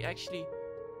stalker? Does he actually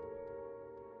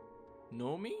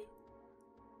know me?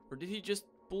 Or did he just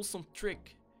pull some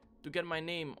trick to get my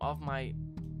name off my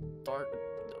dark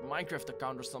Minecraft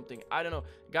account or something? I don't know.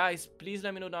 Guys, please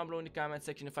let me know down below in the comment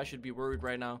section if I should be worried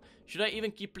right now. Should I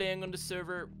even keep playing on the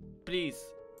server? Please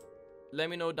let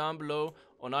me know down below.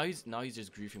 Oh, now he's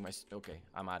just griefing my... Okay,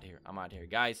 I'm out here.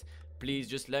 Guys, please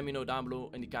just let me know down below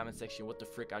in the comment section what the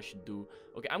frick I should do.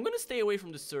 Okay, I'm gonna stay away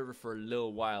from the server for a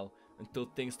little while until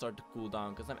things start to cool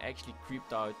down because I'm actually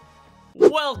creeped out.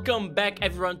 Welcome back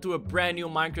everyone to a brand new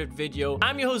Minecraft video.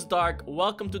 I'm your host Dark.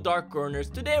 Welcome to Dark Corners.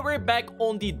 Today we're back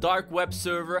on the dark web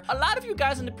server. A lot of you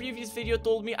guys in the previous video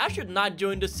told me I should not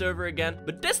join the server again,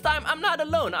 but this time I'm not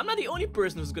alone. I'm not the only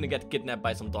person who's gonna get kidnapped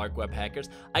by some dark web hackers.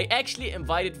 I actually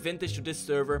invited Vintage to this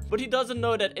server, but he doesn't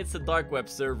know that it's a dark web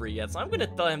server yet, so I'm gonna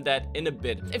tell him that in a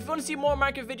bit. If you want to see more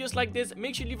Minecraft videos like this,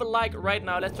 make sure you leave a like right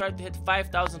now. Let's try to hit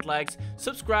 5,000 likes.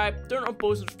 Subscribe, turn on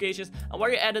post notifications, and while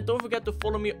you're at it, don't forget to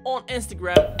follow me on Instagram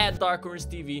at Dark Corners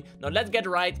TV. Now let's get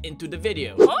right into the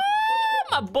video. Oh,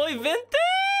 my boy Vintage!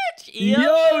 Yo,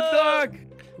 Dark!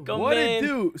 What it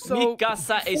do? So, Mi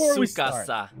casa es su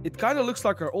casa. It kind of looks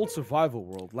like our old survival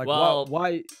world. Like, well,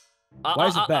 why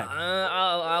is it back?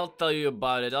 I'll tell you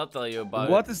about it.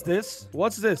 What is this?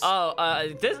 What's this? Oh,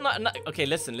 this is not... Okay,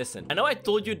 listen. I know I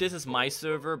told you this is my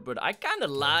server, but I kind of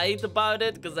lied about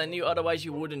it because I knew otherwise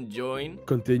you wouldn't join.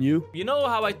 Continue. You know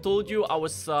how I told you I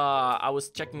was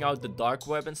checking out the dark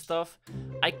web and stuff?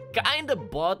 I kind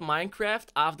of bought Minecraft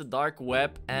off the dark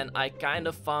web and I kind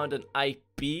of found an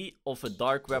IP of a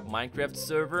dark web Minecraft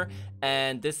server,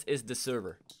 and this is the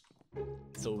server.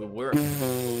 So we were...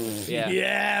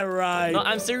 Yeah, right. No,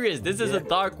 I'm serious. This is a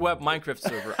dark web Minecraft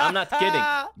server. I'm not kidding.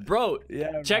 Bro,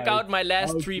 check out my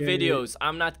last 3 videos.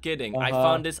 I'm not kidding. I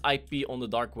found this IP on the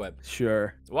dark web.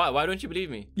 Sure. Why don't you believe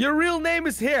me? Your real name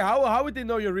is here. How would they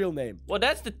know your real name? Well,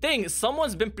 that's the thing.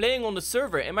 Someone's been playing on the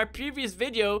server. In my previous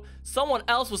video, someone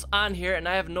else was on here and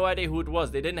I have no idea who it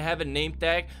was. They didn't have a name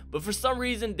tag, but for some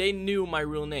reason, they knew my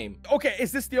real name. Okay,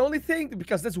 is this the only thing?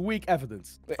 Because that's weak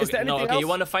evidence. Is there anything else? You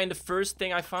want to find the first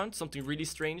thing I found? Something really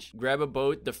strange? Grab a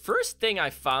boat. The first thing I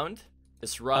found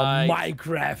is right...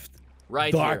 Minecraft.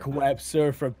 Right dark here. web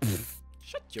server.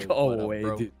 Shut your Go butt up, away,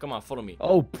 bro. dude. Come on, follow me.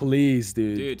 Oh, please,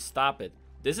 dude. Dude, stop it.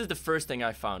 This is the first thing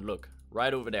I found. Look,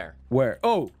 right over there. Where?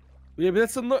 Oh, yeah, but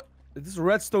that's this is a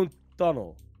redstone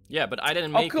tunnel. Yeah, but I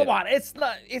didn't make it. Oh, come on. It's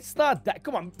not that.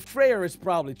 Come on. Freyr is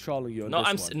probably trolling you on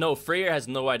this one. No, Freyr has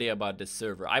no idea about this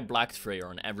server. I blocked Freyr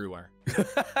on everywhere.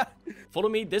 Follow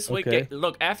me this way. Okay.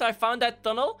 Look, after I found that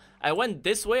tunnel, I went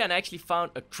this way and actually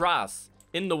found a cross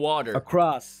in the water. A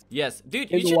cross. Yes,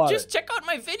 dude, you should just check out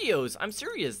my videos. I'm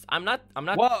serious. I'm not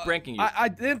pranking you. I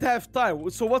didn't have time.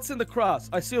 So what's in the cross?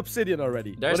 I see obsidian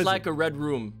already. There's like a red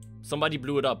room Somebody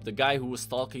blew it up. The guy who was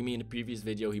stalking me in the previous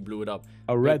video, he blew it up.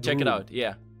 A red Check it room. out.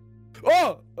 Yeah.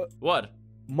 Oh! What?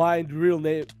 My real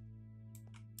name.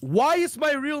 Why is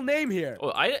my real name here?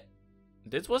 Oh,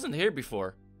 this wasn't here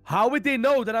before. How would they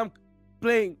know that I'm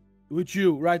playing with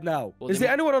you right now? Well, is there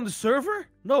anyone on the server?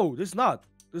 No, there's not.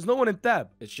 There's no one in tab.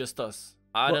 It's just us.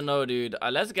 I don't know, dude.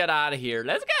 Let's get out of here.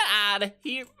 Let's get out of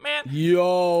here, man.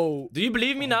 Yo. Do you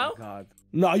believe me now? God.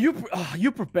 No,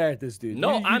 you prepared this, dude.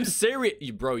 No, You I'm just-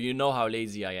 serious. Bro, you know how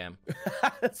lazy I am.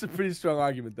 That's a pretty strong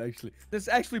argument, actually. That's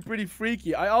actually pretty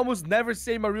freaky. I almost never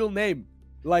say my real name,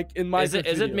 like in my. Is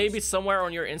it maybe somewhere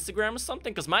on your Instagram or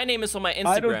something? Because my name is on my I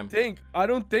Instagram.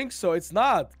 don't think so. It's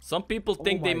not. Some people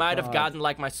think they my might have God. gotten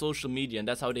like my social media, and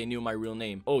that's how they knew my real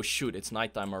name. Oh shoot, it's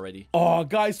nighttime already. Oh,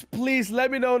 guys, please let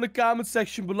me know in the comment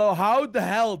section below. How the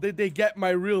hell did they get my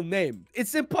real name?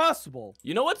 It's impossible.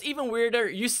 You know what's even weirder?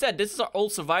 You said this is our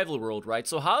old survival world, right?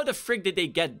 So how the frick did they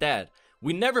get that?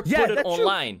 We never Yeah, put it that's true.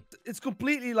 online. It's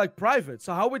completely like private.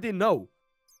 So how would they know?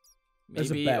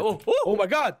 There's a Maybe. bat. Oh, Oh my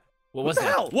God. what was the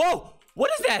that? hell? Whoa! What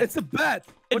is that? It's a bat.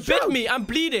 It Watch bit out. me. I'm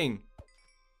bleeding.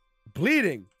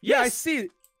 Bleeding. Yeah, I Yes. see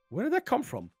it. Where did that come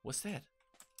from? What's that?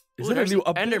 Is Ooh, it a there's new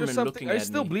an update or Enderman something? looking Are you at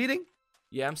still me. bleeding?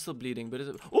 Yeah, I'm still bleeding, but is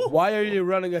it? Oh! Why are you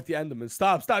running at the Enderman?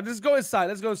 Stop, stop. Just go inside.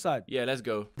 Let's go inside. Yeah, let's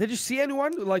go. Did you see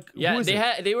anyone? Like, Yeah, who is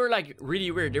they were like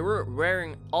really weird. They were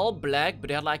wearing all black, but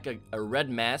they had like a red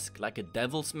mask, like a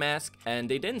devil's mask, and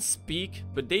they didn't speak,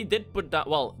 but they did put down.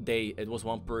 Well, it was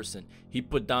one person. He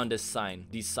put down this sign,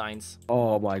 these signs.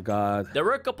 Oh my God. There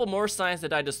were a couple more signs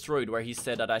that I destroyed, where he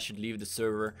said that I should leave the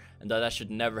server and that I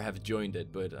should never have joined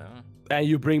it. But And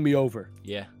you bring me over.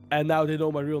 yeah, And now they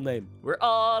know my real name. we're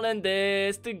all in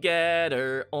this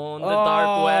together on the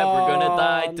dark web. We're gonna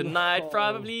die Oh, tonight, no.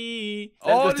 probably.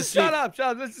 Let's go to Just sleep. shut up, shut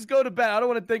up. Let's just go to bed. I don't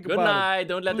want to think Good about night.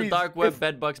 Don't let the Please, dark web if-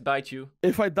 bed bugs bite you. it.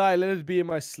 If I die, let it be in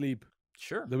my sleep.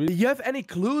 Sure. Do you have any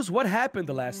clues? What happened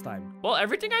the last time? Well,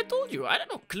 everything I told you. I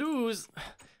don't know. Clues.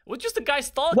 Well, just a guy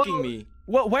stalking me.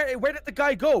 Well, where did the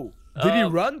guy go? Did he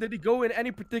Um, run? Did he go in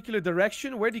any particular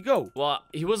direction? Where'd he go? Well,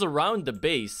 he was around the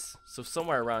base, so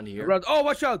somewhere around here. Run. Oh,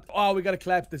 watch out! Oh, we gotta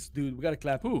clap this dude. We gotta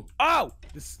clap. Who? Ow!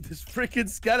 This freaking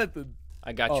skeleton.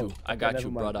 I got Oh, you. I okay, got never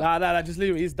you, mind. brother. Nah, just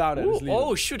leave him. He's down there. Ooh, Just leave him.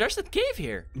 oh, shoot. There's a cave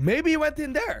here. Maybe he went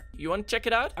in there. You want to check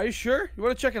it out? Are you sure? You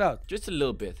wanna check it out? Just a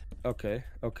little bit. Okay,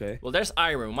 okay. Well, there's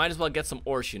iron. We might as well get some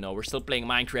ores, you know. We're still playing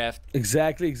Minecraft.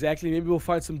 Exactly. Maybe we'll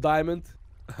find some diamond.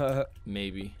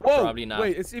 Maybe. Whoa, Probably not.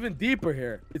 Wait, it's even deeper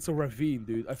here. It's a ravine,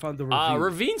 dude. I found the ravine.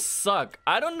 Ravines suck.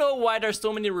 I don't know why there's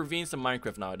so many ravines in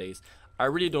Minecraft nowadays. I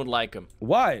really don't like them.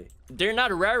 Why? They're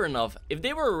not rare enough. If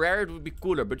they were rare, it would be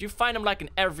cooler. But you find them like in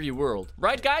every world.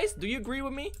 Right, guys? Do you agree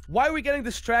with me? Why are we getting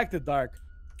distracted, Dark?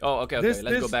 Oh, okay. Let's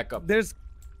go back up. There's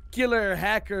killer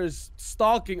hackers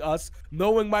stalking us,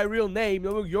 knowing my real name,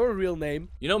 knowing your real name.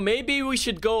 You know, maybe we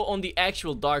should go on the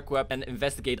actual dark web and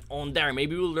investigate on there.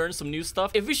 Maybe we'll learn some new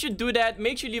stuff. If we should do that,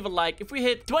 make sure you leave a like. If we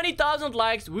hit 20,000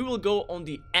 likes, we will go on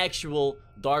the actual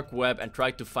dark web and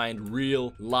try to find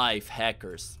real life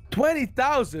hackers.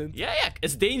 20,000? Yeah,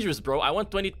 it's dangerous, bro. I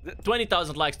want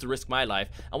 20,000 likes to risk my life.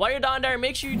 And while you're down there,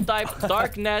 make sure you type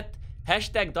darknet,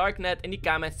 hashtag darknet in the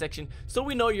comment section so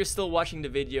we know you're still watching the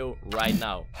video right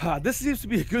now. This seems to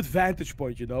be a good vantage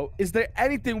point, you know. Is there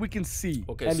anything we can see?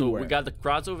 Okay, anywhere? so we got the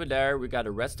crowds over there. We got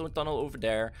a redstone tunnel over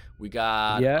there. We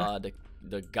got Yeah.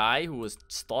 the guy who was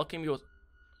stalking me was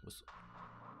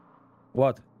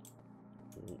What?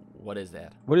 what is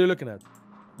that? What are you looking at?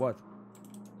 What?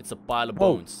 It's a pile of Oh.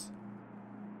 bones.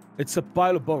 It's a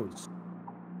pile of bones.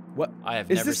 What? I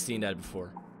have Is never this- seen that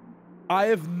before.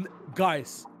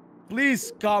 Guys,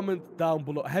 please comment down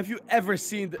below. Have you ever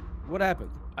seen what happened?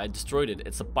 I destroyed it.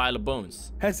 It's a pile of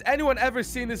bones. Has anyone ever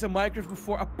seen this in Minecraft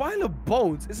before? A pile of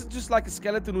bones? Is it just like a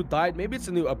skeleton who died? Maybe it's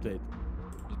a new update.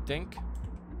 You think?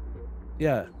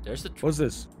 Yeah. There's a What's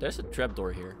this? there's a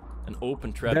trapdoor here. An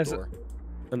open There's trapdoor.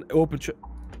 An open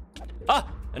Ah!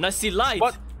 And I see light.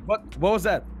 What? What was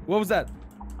that? What was that?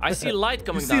 I see light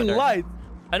coming You down see there. light?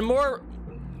 And more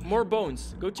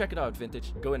bones. Go check it out,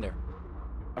 Vintage. Go in there.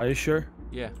 Are you sure?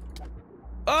 Yeah.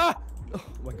 Ah! Oh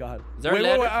my God. Is there a wait,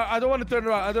 ladder? I don't want to turn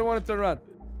around. I don't want to turn around.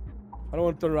 I don't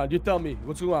want to turn around. You tell me.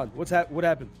 What's going on? What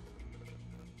happened?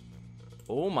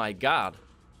 Oh my god.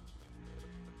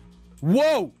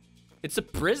 Whoa! It's a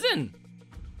prison.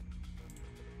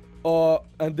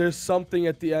 And there's something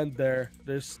at the end there.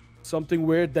 There's something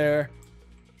weird there.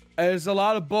 And there's a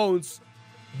lot of bones.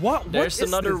 What? There's what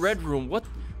is another this? red room. What?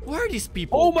 Where are these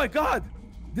people? Oh my God!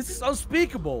 This is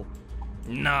unspeakable.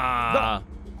 Nah.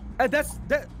 And that's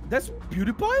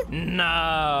PewDiePie?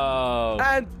 No.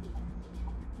 And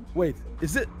wait,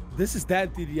 is it? This is Dan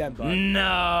TDM, dog.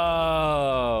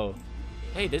 No.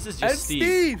 Hey, this is And just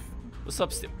Steve. What's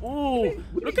up, Steve? Ooh,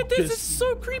 look at this. It's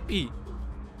so creepy.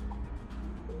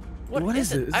 What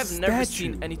is it? I've never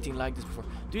seen anything like this before.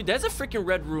 Dude, there's a freaking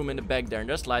red room in the back there, and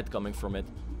there's light coming from it.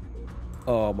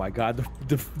 Oh my god,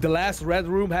 the last red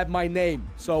room had my name.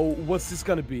 So what's this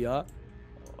gonna be, huh?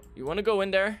 You want to go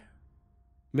in there?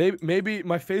 Maybe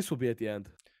my face will be at the end.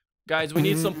 Guys, we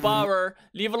need some power.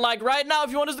 Leave a like right now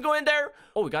if you want us to go in there.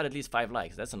 Oh, we got at least 5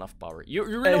 likes. That's enough power. You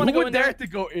really want to go in there? Who would dare to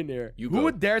go in there? You Who go.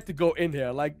 would dare to go in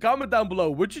here? Like, comment down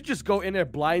below. Would you just go in there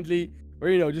blindly? Or,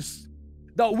 you know, just...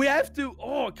 No, we have to...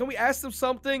 Oh, can we ask them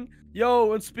something?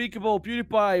 Yo, Unspeakable,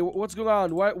 PewDiePie, what's going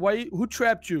on? Why? Who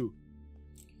trapped you?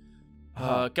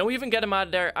 Can we even get him out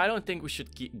of there? I don't think we should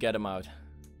get him out.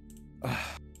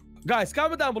 Guys,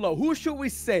 comment down below. Who should we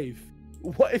save?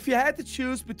 What, if you had to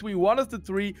choose between one of the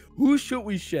 3, who should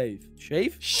we shave?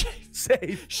 Shave? Shave.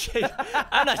 Save. Shave.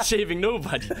 I'm not shaving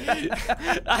nobody.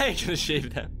 I ain't gonna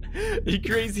shave them. Are you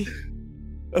crazy?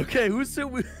 Okay, who should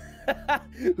we...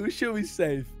 who should we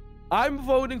save? I'm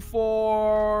voting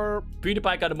for...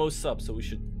 PewDiePie got the most subs, so we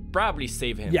should probably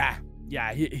save him.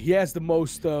 Yeah, he has the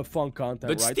most fun content,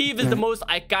 But right? Steve is the most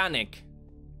iconic.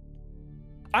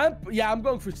 I'm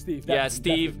going for Steve. Yeah,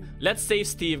 Steve. Definitely. Let's save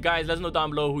Steve. Guys, let us know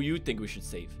down below who you think we should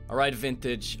save. All right,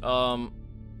 Vintage.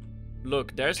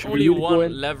 Look, there's only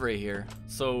one lever here.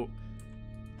 So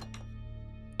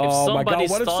if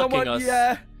somebody's stalking us,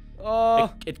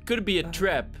 it could be a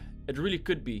trap. It really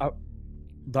could be.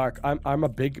 Dark, I'm a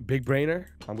big brainer.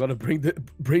 I'm gonna bring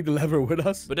the lever with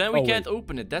us. But then we can't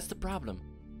open it. That's the problem.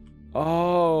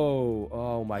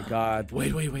 Oh my god.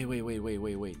 Wait.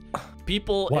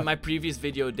 People in my previous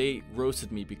video, they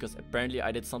roasted me because apparently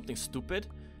I did something stupid.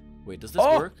 Wait, does this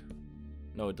work?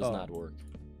 No, it does not work.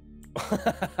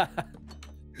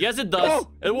 Yes, it does.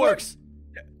 It works.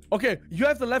 Okay, you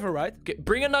have the lever, right? Okay,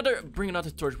 bring another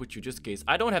torch with you just in case.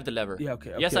 I don't have the lever. Yeah,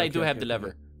 okay. Yes, I do have the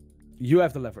lever. You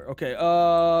have the lever. Okay,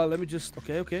 let me just...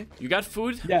 Okay. You got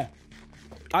food? Yeah.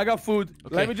 I got food.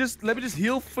 Okay. Let me just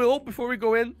heal Phil before we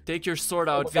go in. Take your sword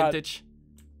out, Vintage.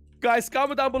 Guys,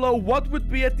 comment down below what would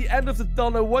be at the end of the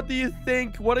tunnel. What do you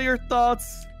think? What are your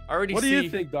thoughts? What do you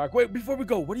think, Dark? Wait, before we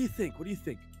go, what do you think?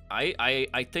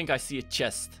 I think I see a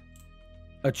chest.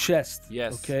 A chest?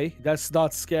 Yes. Okay, that's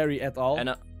not scary at all.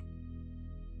 And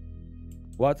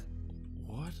What?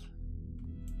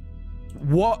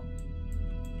 What?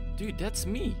 Dude, that's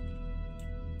me.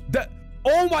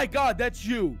 Oh my god, that's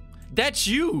you. That's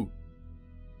you.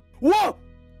 Whoa!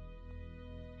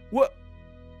 What?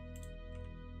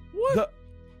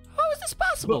 How is this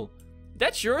possible?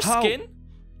 That's your skin,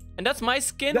 and that's my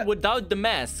skin without the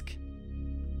mask.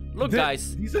 Look,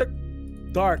 guys. These are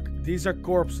Dark. These are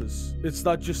corpses. It's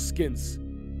not just skins.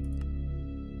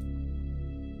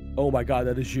 Oh my god,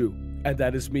 that is you. And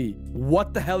that is me.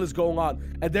 What the hell is going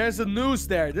on? And there's a noose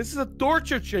there. This is a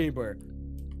torture chamber.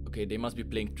 Okay, they must be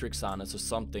playing tricks on us or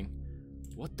something.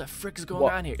 What the frick is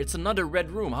going on here? It's another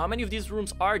red room. How many of these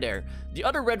rooms are there? The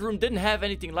other red room didn't have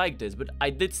anything like this, but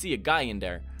I did see a guy in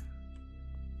there.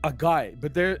 A guy?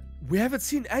 But we haven't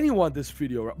seen anyone this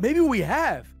video. Maybe we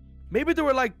have. Maybe they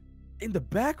were like in the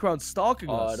background stalking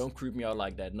us. Oh, don't creep me out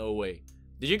like that. No way.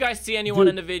 Did you guys see anyone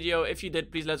in the video? If you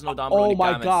did, please let us know down below in the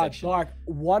comment section. Oh my god, Dark.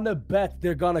 Wanna bet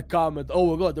they're gonna comment.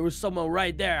 Oh my god, there was someone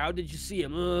right there. How did you see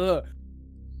him?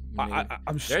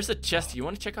 I'm There's a chest. You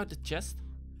want to check out the chest?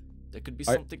 There could be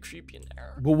something creepy in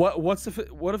there. But what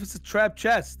if it's a trap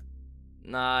chest?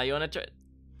 Nah, you wanna try?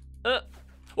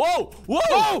 Whoa!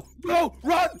 No!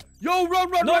 Run! Yo,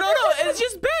 run! No! It's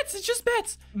just bats. It's just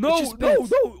bats. No!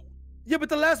 Yeah, but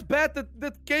the last bat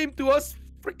that came to us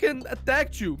freaking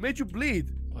attacked you, made you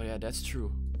bleed. Oh yeah, that's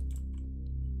true.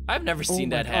 I've never seen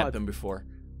that happen before.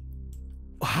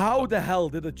 How the hell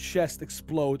did a chest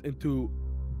explode into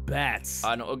bats?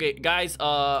 I know. Okay, guys.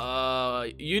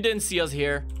 You didn't see us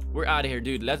here. We're out of here,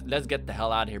 dude. Let's get the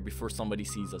hell out of here before somebody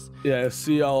sees us. Yeah,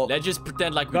 see y'all. Let's just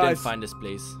pretend like we didn't find this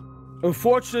place.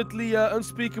 Unfortunately,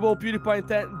 Unspeakable,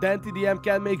 PewDiePie, and DanTDM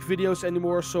can't make videos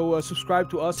anymore, so subscribe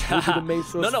to us. We'll be the main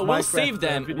source No, of we'll Minecraft save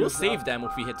them. videos We'll save them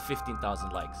if we hit 15,000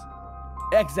 likes.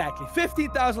 Exactly.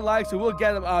 15,000 likes, and we'll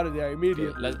get them out of there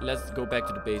immediately. Okay, let's go back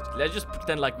to the base. Let's just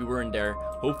pretend like we weren't there.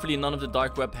 Hopefully, none of the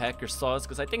dark web hackers saw us,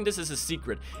 because I think this is a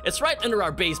secret. It's right under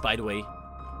our base, by the way.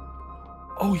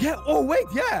 Oh, yeah. Oh, wait,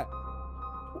 yeah.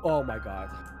 Oh, my God.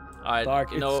 All right,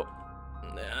 Dark,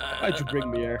 why'd you bring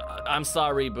me here? I'm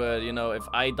sorry, but, if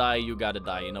I die, you gotta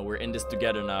die. We're in this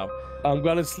together now. I'm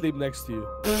gonna sleep next to you.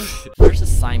 There's a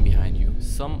sign behind you.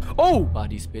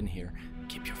 Somebody's been here.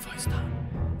 Keep your voice down.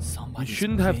 You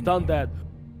shouldn't have done that.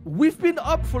 We've been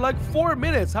up for like 4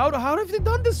 minutes. How have they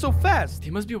done this so fast? They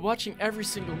must be watching every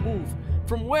single move.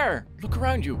 From where? Look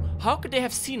around you. How could they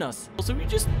have seen us? So we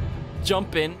just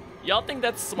jump in. Y'all think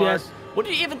that's smart? Yes. What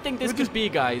do you even think this could be,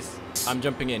 guys? I'm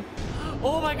jumping in.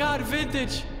 Oh my god,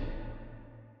 vintage.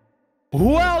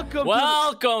 Welcome.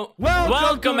 Welcome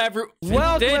everyone.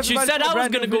 Vintage, you everybody said to a I was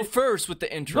brand gonna new go first with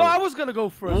the intro. No, I was gonna go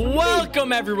first.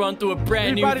 Welcome everyone to a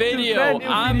brand new Everybody to a video. brand new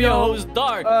I'm video. your host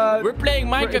Dark. We're playing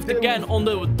Minecraft again on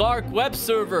the dark web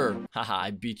server. Haha,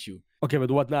 I beat you. Okay, but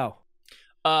what now?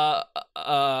 Well,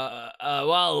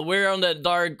 we're on the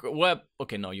dark web.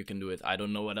 Okay, no, you can do it. I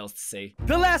don't know what else to say.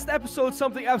 The last episode,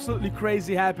 something absolutely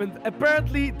crazy happened.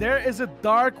 Apparently, there is a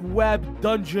dark web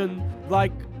dungeon,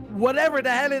 like whatever the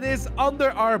hell it is,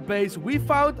 under our base. We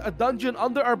found a dungeon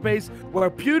under our base where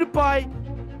PewDiePie,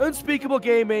 Unspeakable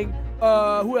Gaming,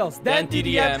 who else?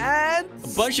 DanTDM, and a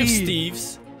bunch of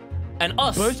Steves, and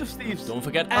us. Bunch of Steves. Don't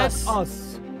forget and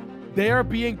us. They are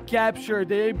being captured.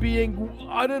 They're being,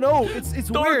 I don't know. It's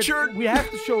tortured. Weird. We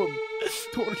have to show them.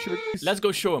 Tortured. Let's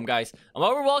go show them, guys. And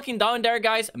while we're walking down there,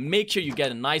 guys, make sure you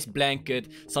get a nice blanket,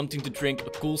 something to drink,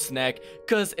 a cool snack,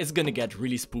 because it's gonna get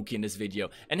really spooky in this video.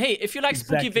 And hey, if you like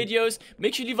spooky videos,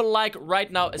 make sure you leave a like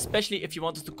right now, especially if you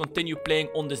want us to continue playing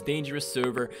on this dangerous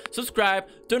server. Subscribe,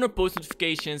 turn on post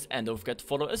notifications, and don't forget to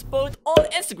follow us both on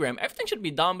Instagram. Everything should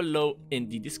be down below in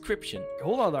the description.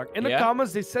 Hold on, Dark. In the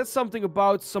comments, they said something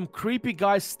about some creepy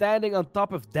guy standing on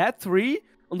top of that tree.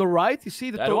 On the right, you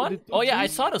see the one? Oh yeah, I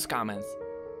saw those comments.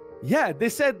 Yeah, they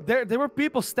said there were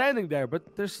people standing there,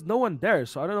 but there's no one there,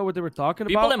 so I don't know what they were talking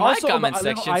people about. In my also comment on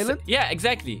the section. island, yeah,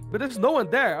 exactly. but there's no one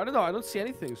there. I don't know. I don't see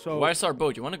anything. So where's our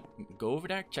boat? You want to go over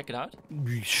there, check it out?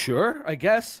 Sure, I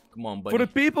guess. Come on, buddy. For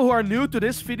the people who are new to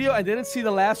this video and didn't see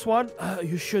the last one,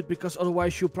 you should, because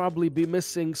otherwise you'll probably be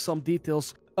missing some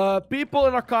details. People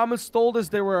in our comments told us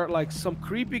there were like some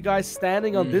creepy guys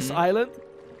standing on this island,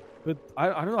 but I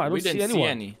don't know. I don't see anyone. See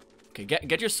any. Okay,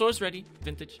 get your swords ready,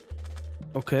 vintage.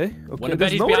 Okay. Wanna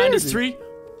bet he's behind this tree?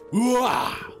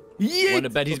 Wanna Wanna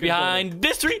bet he's behind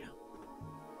this tree?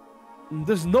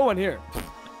 There's no one here.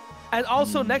 And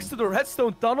also next to the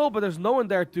redstone tunnel, but there's no one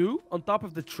there too, on top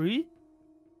of the tree.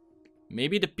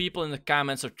 Maybe the people in the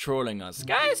comments are trolling us.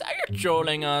 Guys, are you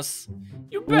trolling us?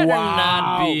 You better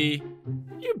not be.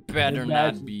 You better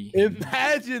not be.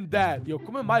 Imagine that. Yo,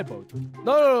 come in my boat.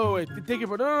 No, wait. Take your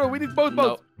boat. No, we need both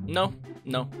boats. No.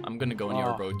 I'm gonna go in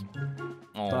your boat.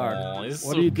 Oh, it's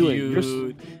what so are you doing?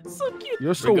 cute. So cute.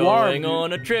 You're so We're warm. going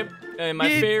on a trip in my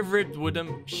favorite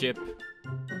wooden ship.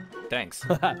 Thanks.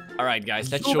 Alright, guys,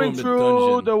 let's show them the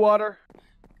dungeon. The water.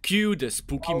 Cue the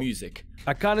spooky music.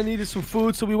 I kind of needed some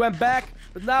food, so we went back.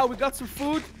 But now we got some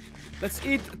food. Let's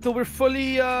eat till we're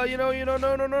fully,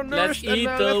 nourished. Let's eat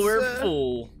till we're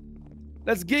full.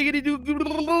 Let's giggity do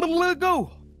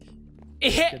go.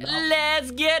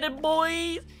 Let's get it,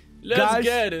 boys. Let's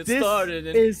get it started.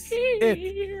 This is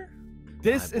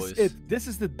it. This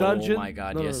is the dungeon. Oh my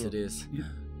god, yes it is.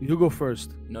 You go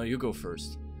first. No, you go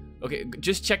first. Okay,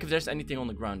 just check if there's anything on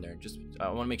the ground there. Just, I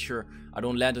want to make sure I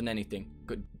don't land on anything.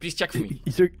 Good. Please check for me.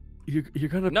 You're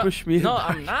gonna push me in. No,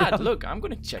 I'm not. Look, I'm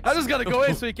gonna check. I just gotta go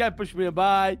in so you can't push me in.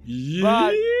 Bye. Yeah.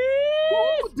 Bye.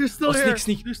 Ooh, they're still here.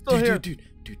 Sneak. They're still here. Dude,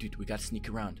 we gotta sneak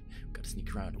around.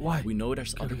 Why? We know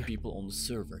there's other people on the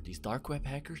server. These dark web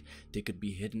hackers, they could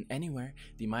be hidden anywhere.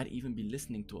 They might even be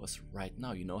listening to us right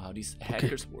now. You know how these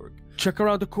hackers work. Check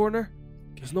around the corner.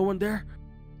 There's no one there.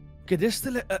 Okay, there's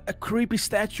still a creepy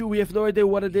statue. We have no idea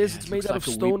what it is. It's made out of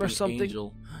stone or something.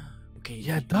 Angel. Okay,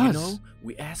 yeah, it does. You know,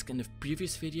 we asked in the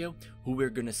previous video who we're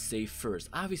gonna save first.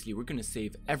 Obviously, we're gonna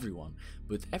save everyone,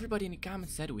 but everybody in the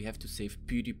comments said we have to save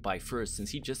PewDiePie first since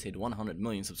he just hit 100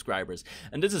 million subscribers,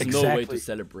 and this is no way to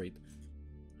celebrate.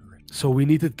 Right. So we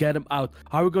need to get him out.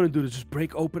 How are we gonna do this? Just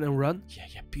break open and run?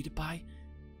 Yeah, PewDiePie.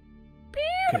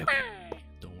 Okay.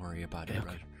 Don't worry about it,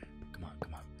 brother. Come on.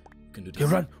 We can do this.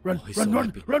 Okay, run. Oh,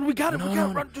 Run. We got it.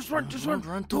 No. Run. Just run.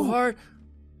 Run too hard.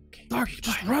 Okay, Dark,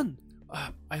 just run.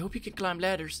 I hope you can climb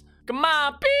ladders. Come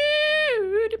on,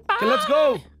 PewDiePie. Okay, let's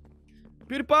go.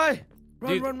 PewDiePie.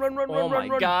 Dude, Run. Oh my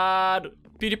god.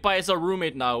 PewDiePie is our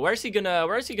roommate now. Where's he gonna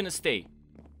stay?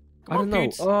 Come on, I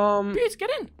don't know. Pewds, get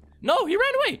in. No, he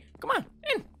ran away. Come on,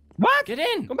 in. What? Get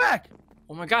in. Come back.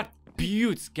 Oh my god.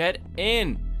 Pewds, get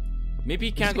in. Maybe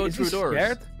he can't go through doors.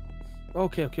 Scared?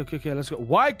 Okay, let's go.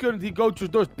 Why couldn't he go through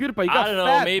doors? PewDiePie, you got I don't know,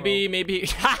 fat, maybe.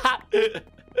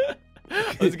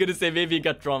 I was gonna say maybe he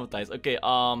got traumatized. Okay,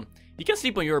 he can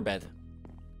sleep on your bed.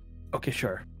 Okay,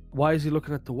 sure. Why is he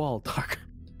looking at the wall, Dark?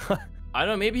 I don't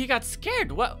know, maybe he got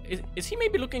scared. What? Is he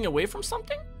maybe looking away from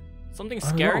something? Something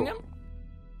scaring him?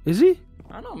 Is he?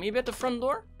 I don't know, maybe at the front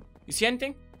door? You see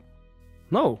anything?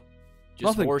 No. Just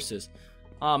nothing. horses.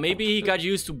 Maybe he got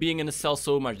used to being in a cell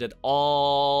so much that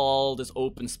all this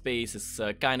open space is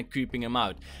kind of creeping him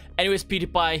out. Anyways,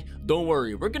 PewDiePie, don't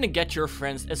worry. We're gonna get your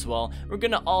friends as well. We're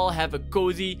gonna all have a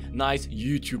cozy, nice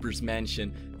YouTuber's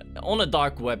mansion on a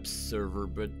dark web server,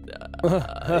 but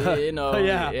you know,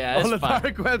 yeah, on a fine.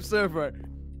 dark web server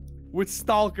with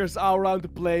stalkers all around the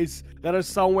place that are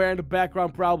somewhere in the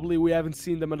background. Probably we haven't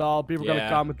seen them at all. People are gonna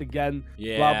comment again.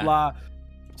 Yeah. Blah blah.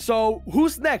 So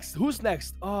who's next? Who's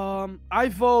next? I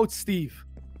vote Steve.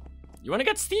 You wanna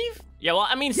get Steve? Yeah, well,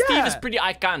 I mean, Steve is pretty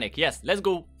iconic. Yes, let's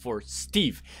go for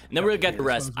Steve. And then we'll get the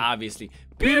rest, obviously.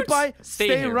 PewDiePie,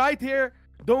 stay here. right here.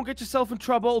 Don't get yourself in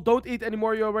trouble. Don't eat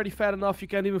anymore. You're already fat enough. You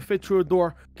can't even fit through a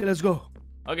door. Okay, let's go.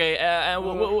 Okay, and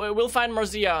we'll find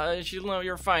Marzia. She'll know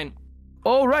you're fine.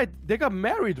 Oh, right. They got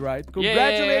married, right?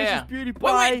 Congratulations,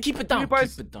 PewDiePie. Wait, keep it down.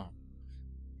 Keep it down.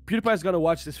 PewDiePie's gonna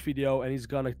watch this video and he's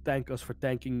gonna thank us for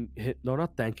thanking him. No,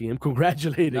 not thanking him.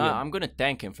 Congratulating him. I'm gonna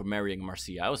thank him for marrying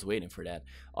Marcia. I was waiting for that.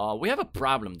 We have a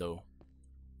problem though.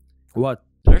 What?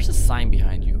 There's a sign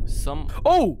behind you.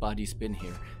 Somebody's been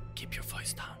here. Keep your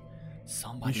voice down.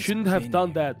 Somebody. You shouldn't have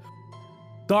done that.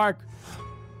 Dark.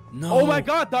 No. Oh my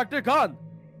God, Dark, they're gone.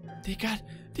 They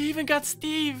even got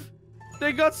Steve.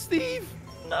 They got Steve.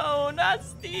 No, not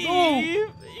Steve. No. You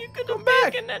could have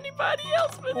taken anybody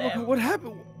else with him. What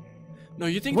happened? No,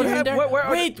 you think they're in there?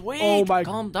 Wait. Oh my.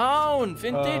 Calm down,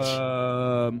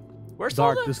 Vintage. Where's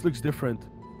Dark, all the... this looks different.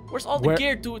 Where's all the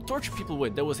gear to torture people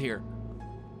with that was here?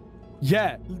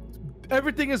 Yeah,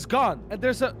 everything is gone, and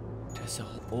there's a.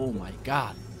 Oh my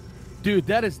God. Dude,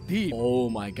 that is deep. Oh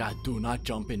my God, do not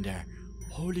jump in there.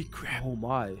 Holy crap. Oh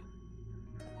my.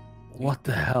 What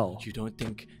the hell? You don't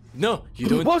think... No, you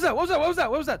don't... What was that? What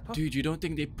was that? Huh? Dude, you don't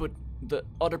think they put the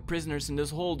other prisoners in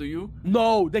this hole, do you?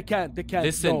 No, they can't.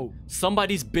 Listen, no.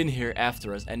 Somebody's been here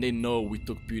after us and they know we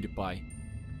took PewDiePie.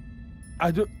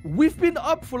 We've been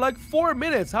up for like 4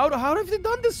 minutes. How have they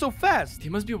done this so fast? They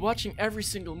must be watching every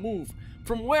single move.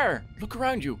 From where? Look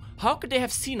around you. How could they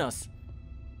have seen us?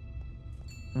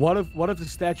 What if the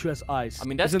statue has eyes? I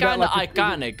mean, that's kind of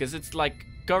iconic because it's like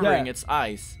covering its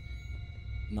eyes.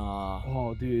 Nah.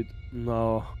 Oh, dude,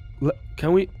 no.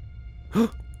 Can we?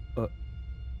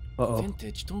 Uh-oh.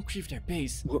 Vintage, don't grieve their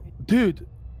base. Dude,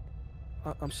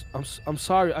 I'm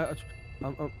sorry. I'll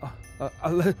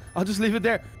just leave it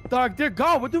there. Dark, they're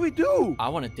gone. What do we do? I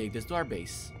want to take this to our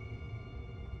base.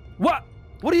 What?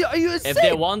 What are you insane? If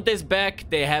they want this back,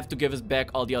 they have to give us back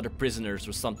all the other prisoners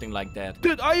or something like that.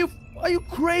 Dude, are you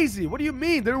crazy? What do you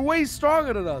mean? They're way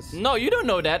stronger than us. No, you don't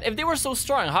know that. If they were so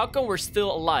strong, how come we're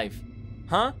still alive?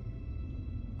 Huh?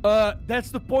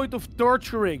 That's the point of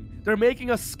torturing. They're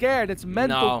making us scared. It's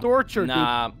mental torture,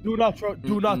 dude. Do not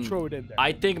throw it in there.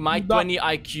 I think my 20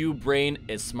 IQ brain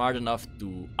is smart enough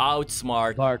to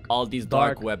outsmart all these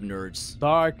dark web nerds.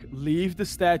 Dark, leave the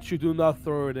statue. Do not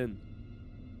throw it in.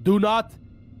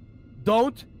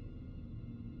 Don't.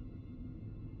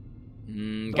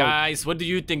 Guys, what do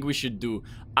you think we should do?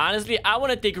 Honestly, I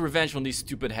want to take revenge on these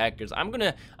stupid hackers. I'm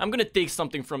gonna take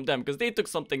something from them because they took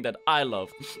something that I love.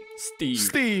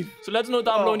 Steve. So let's know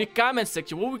down below in the comment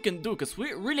section what we can do because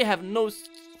we really have no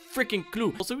freaking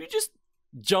clue. So we just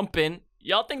jump in.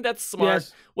 Y'all think that's smart?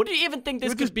 Yes. What do you even think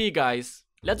this could be, guys?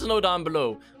 Let us know down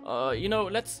below. You know,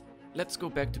 let's go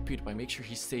back to PewDiePie. Make sure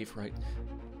he's safe, right?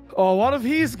 Oh, what if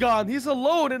he's gone? He's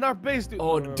alone in our base, dude.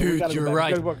 Oh, dude, you're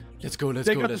right. Let's go.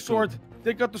 They got the sword.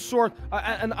 They got the sword.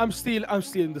 And I'm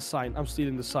stealing the sign. I'm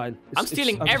stealing the sign. I'm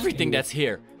stealing everything that's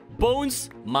here. Bones,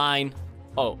 mine.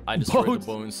 Oh, I destroyed the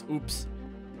bones. Oops.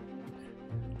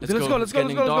 Let's go. Let's go.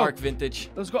 Dark, Vintage.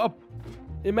 Let's go up.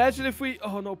 Imagine if we...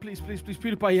 Oh, no, please,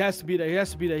 PewDiePie. He has to be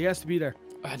there.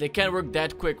 They can't work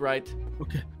that quick, right?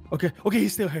 Okay,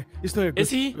 he's still here. Good. Is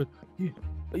he? Good.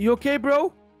 You okay,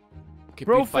 bro? Okay,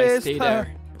 bro fist. Stay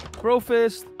there. Bro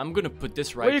fist. I'm gonna put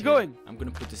this right here. Where you going? I'm gonna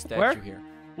put the statue here.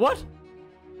 What?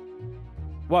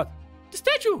 What? The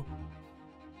statue.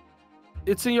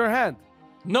 It's in your hand.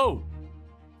 No.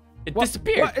 It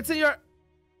disappeared. What?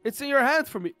 It's in your hand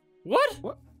for me.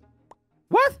 What?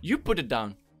 What? You put it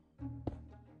down.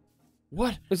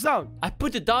 What? It's down. I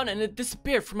put it down and it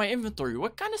disappeared from my inventory.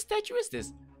 What kind of statue is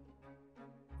this?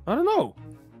 I don't know.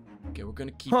 Okay, we're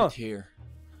gonna keep it here.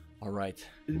 All right.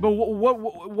 But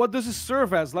what does it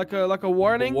serve as? Like a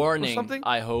warning? Or something?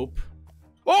 I hope.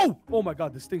 Oh my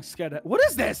God! This thing's scared. What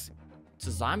is this? It's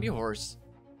a zombie horse.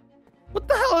 What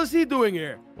the hell is he doing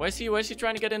here? Why is he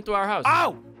trying to get into our house?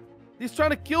 Ow! He's trying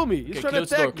to kill me. He's trying to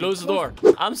attack me. Close the door.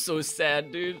 I'm so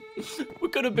sad, dude. We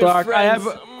could have been friends.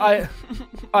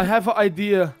 I have an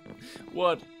idea.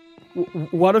 What?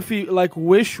 What if he like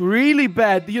wish really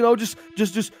bad? You know, just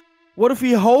What if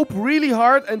we hope really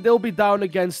hard and they'll be down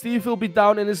again? Steve will be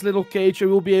down in his little cage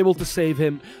and we'll be able to save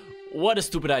him. What a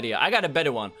stupid idea. I got a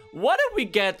better one. What if we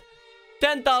get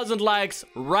 10,000 likes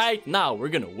right now? We're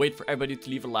gonna wait for everybody to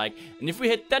leave a like. And if we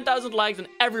hit 10,000 likes, then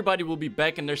everybody will be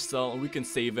back in their cell and we can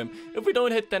save him. If we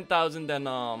don't hit 10,000, then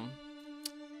I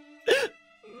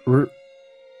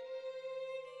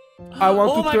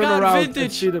want to turn around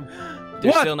and see them.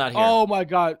 They're still not here. Oh my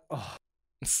god. Oh,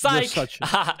 Psych!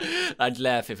 I'd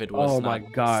laugh if it was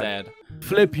sad.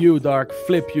 Flip you, Dark.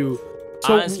 Flip you.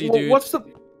 So Honestly, dude.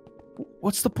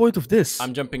 What's the point of this?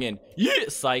 I'm jumping in. Yeah,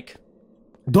 psych.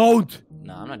 Don't.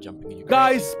 No, I'm not jumping in. You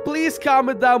guys, please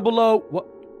comment down below. What?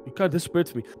 You can't disappear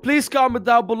to me. Please comment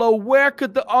down below. Where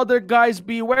could the other guys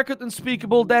be? Where could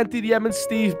Unspeakable, Dan, TDM, and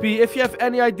Steve be? If you have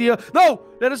any idea,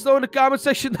 let us know in the comment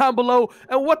section down below.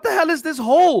 And what the hell is this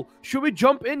hole? Should we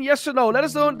jump in? Yes or no? Let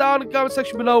us know down in the comment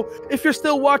section below. If you're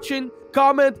still watching,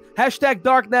 comment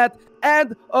 #Darknet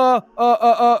and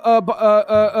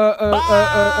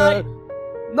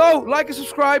no, like and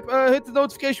subscribe. Hit the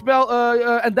notification bell.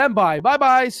 And then bye. Bye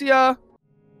bye. See ya.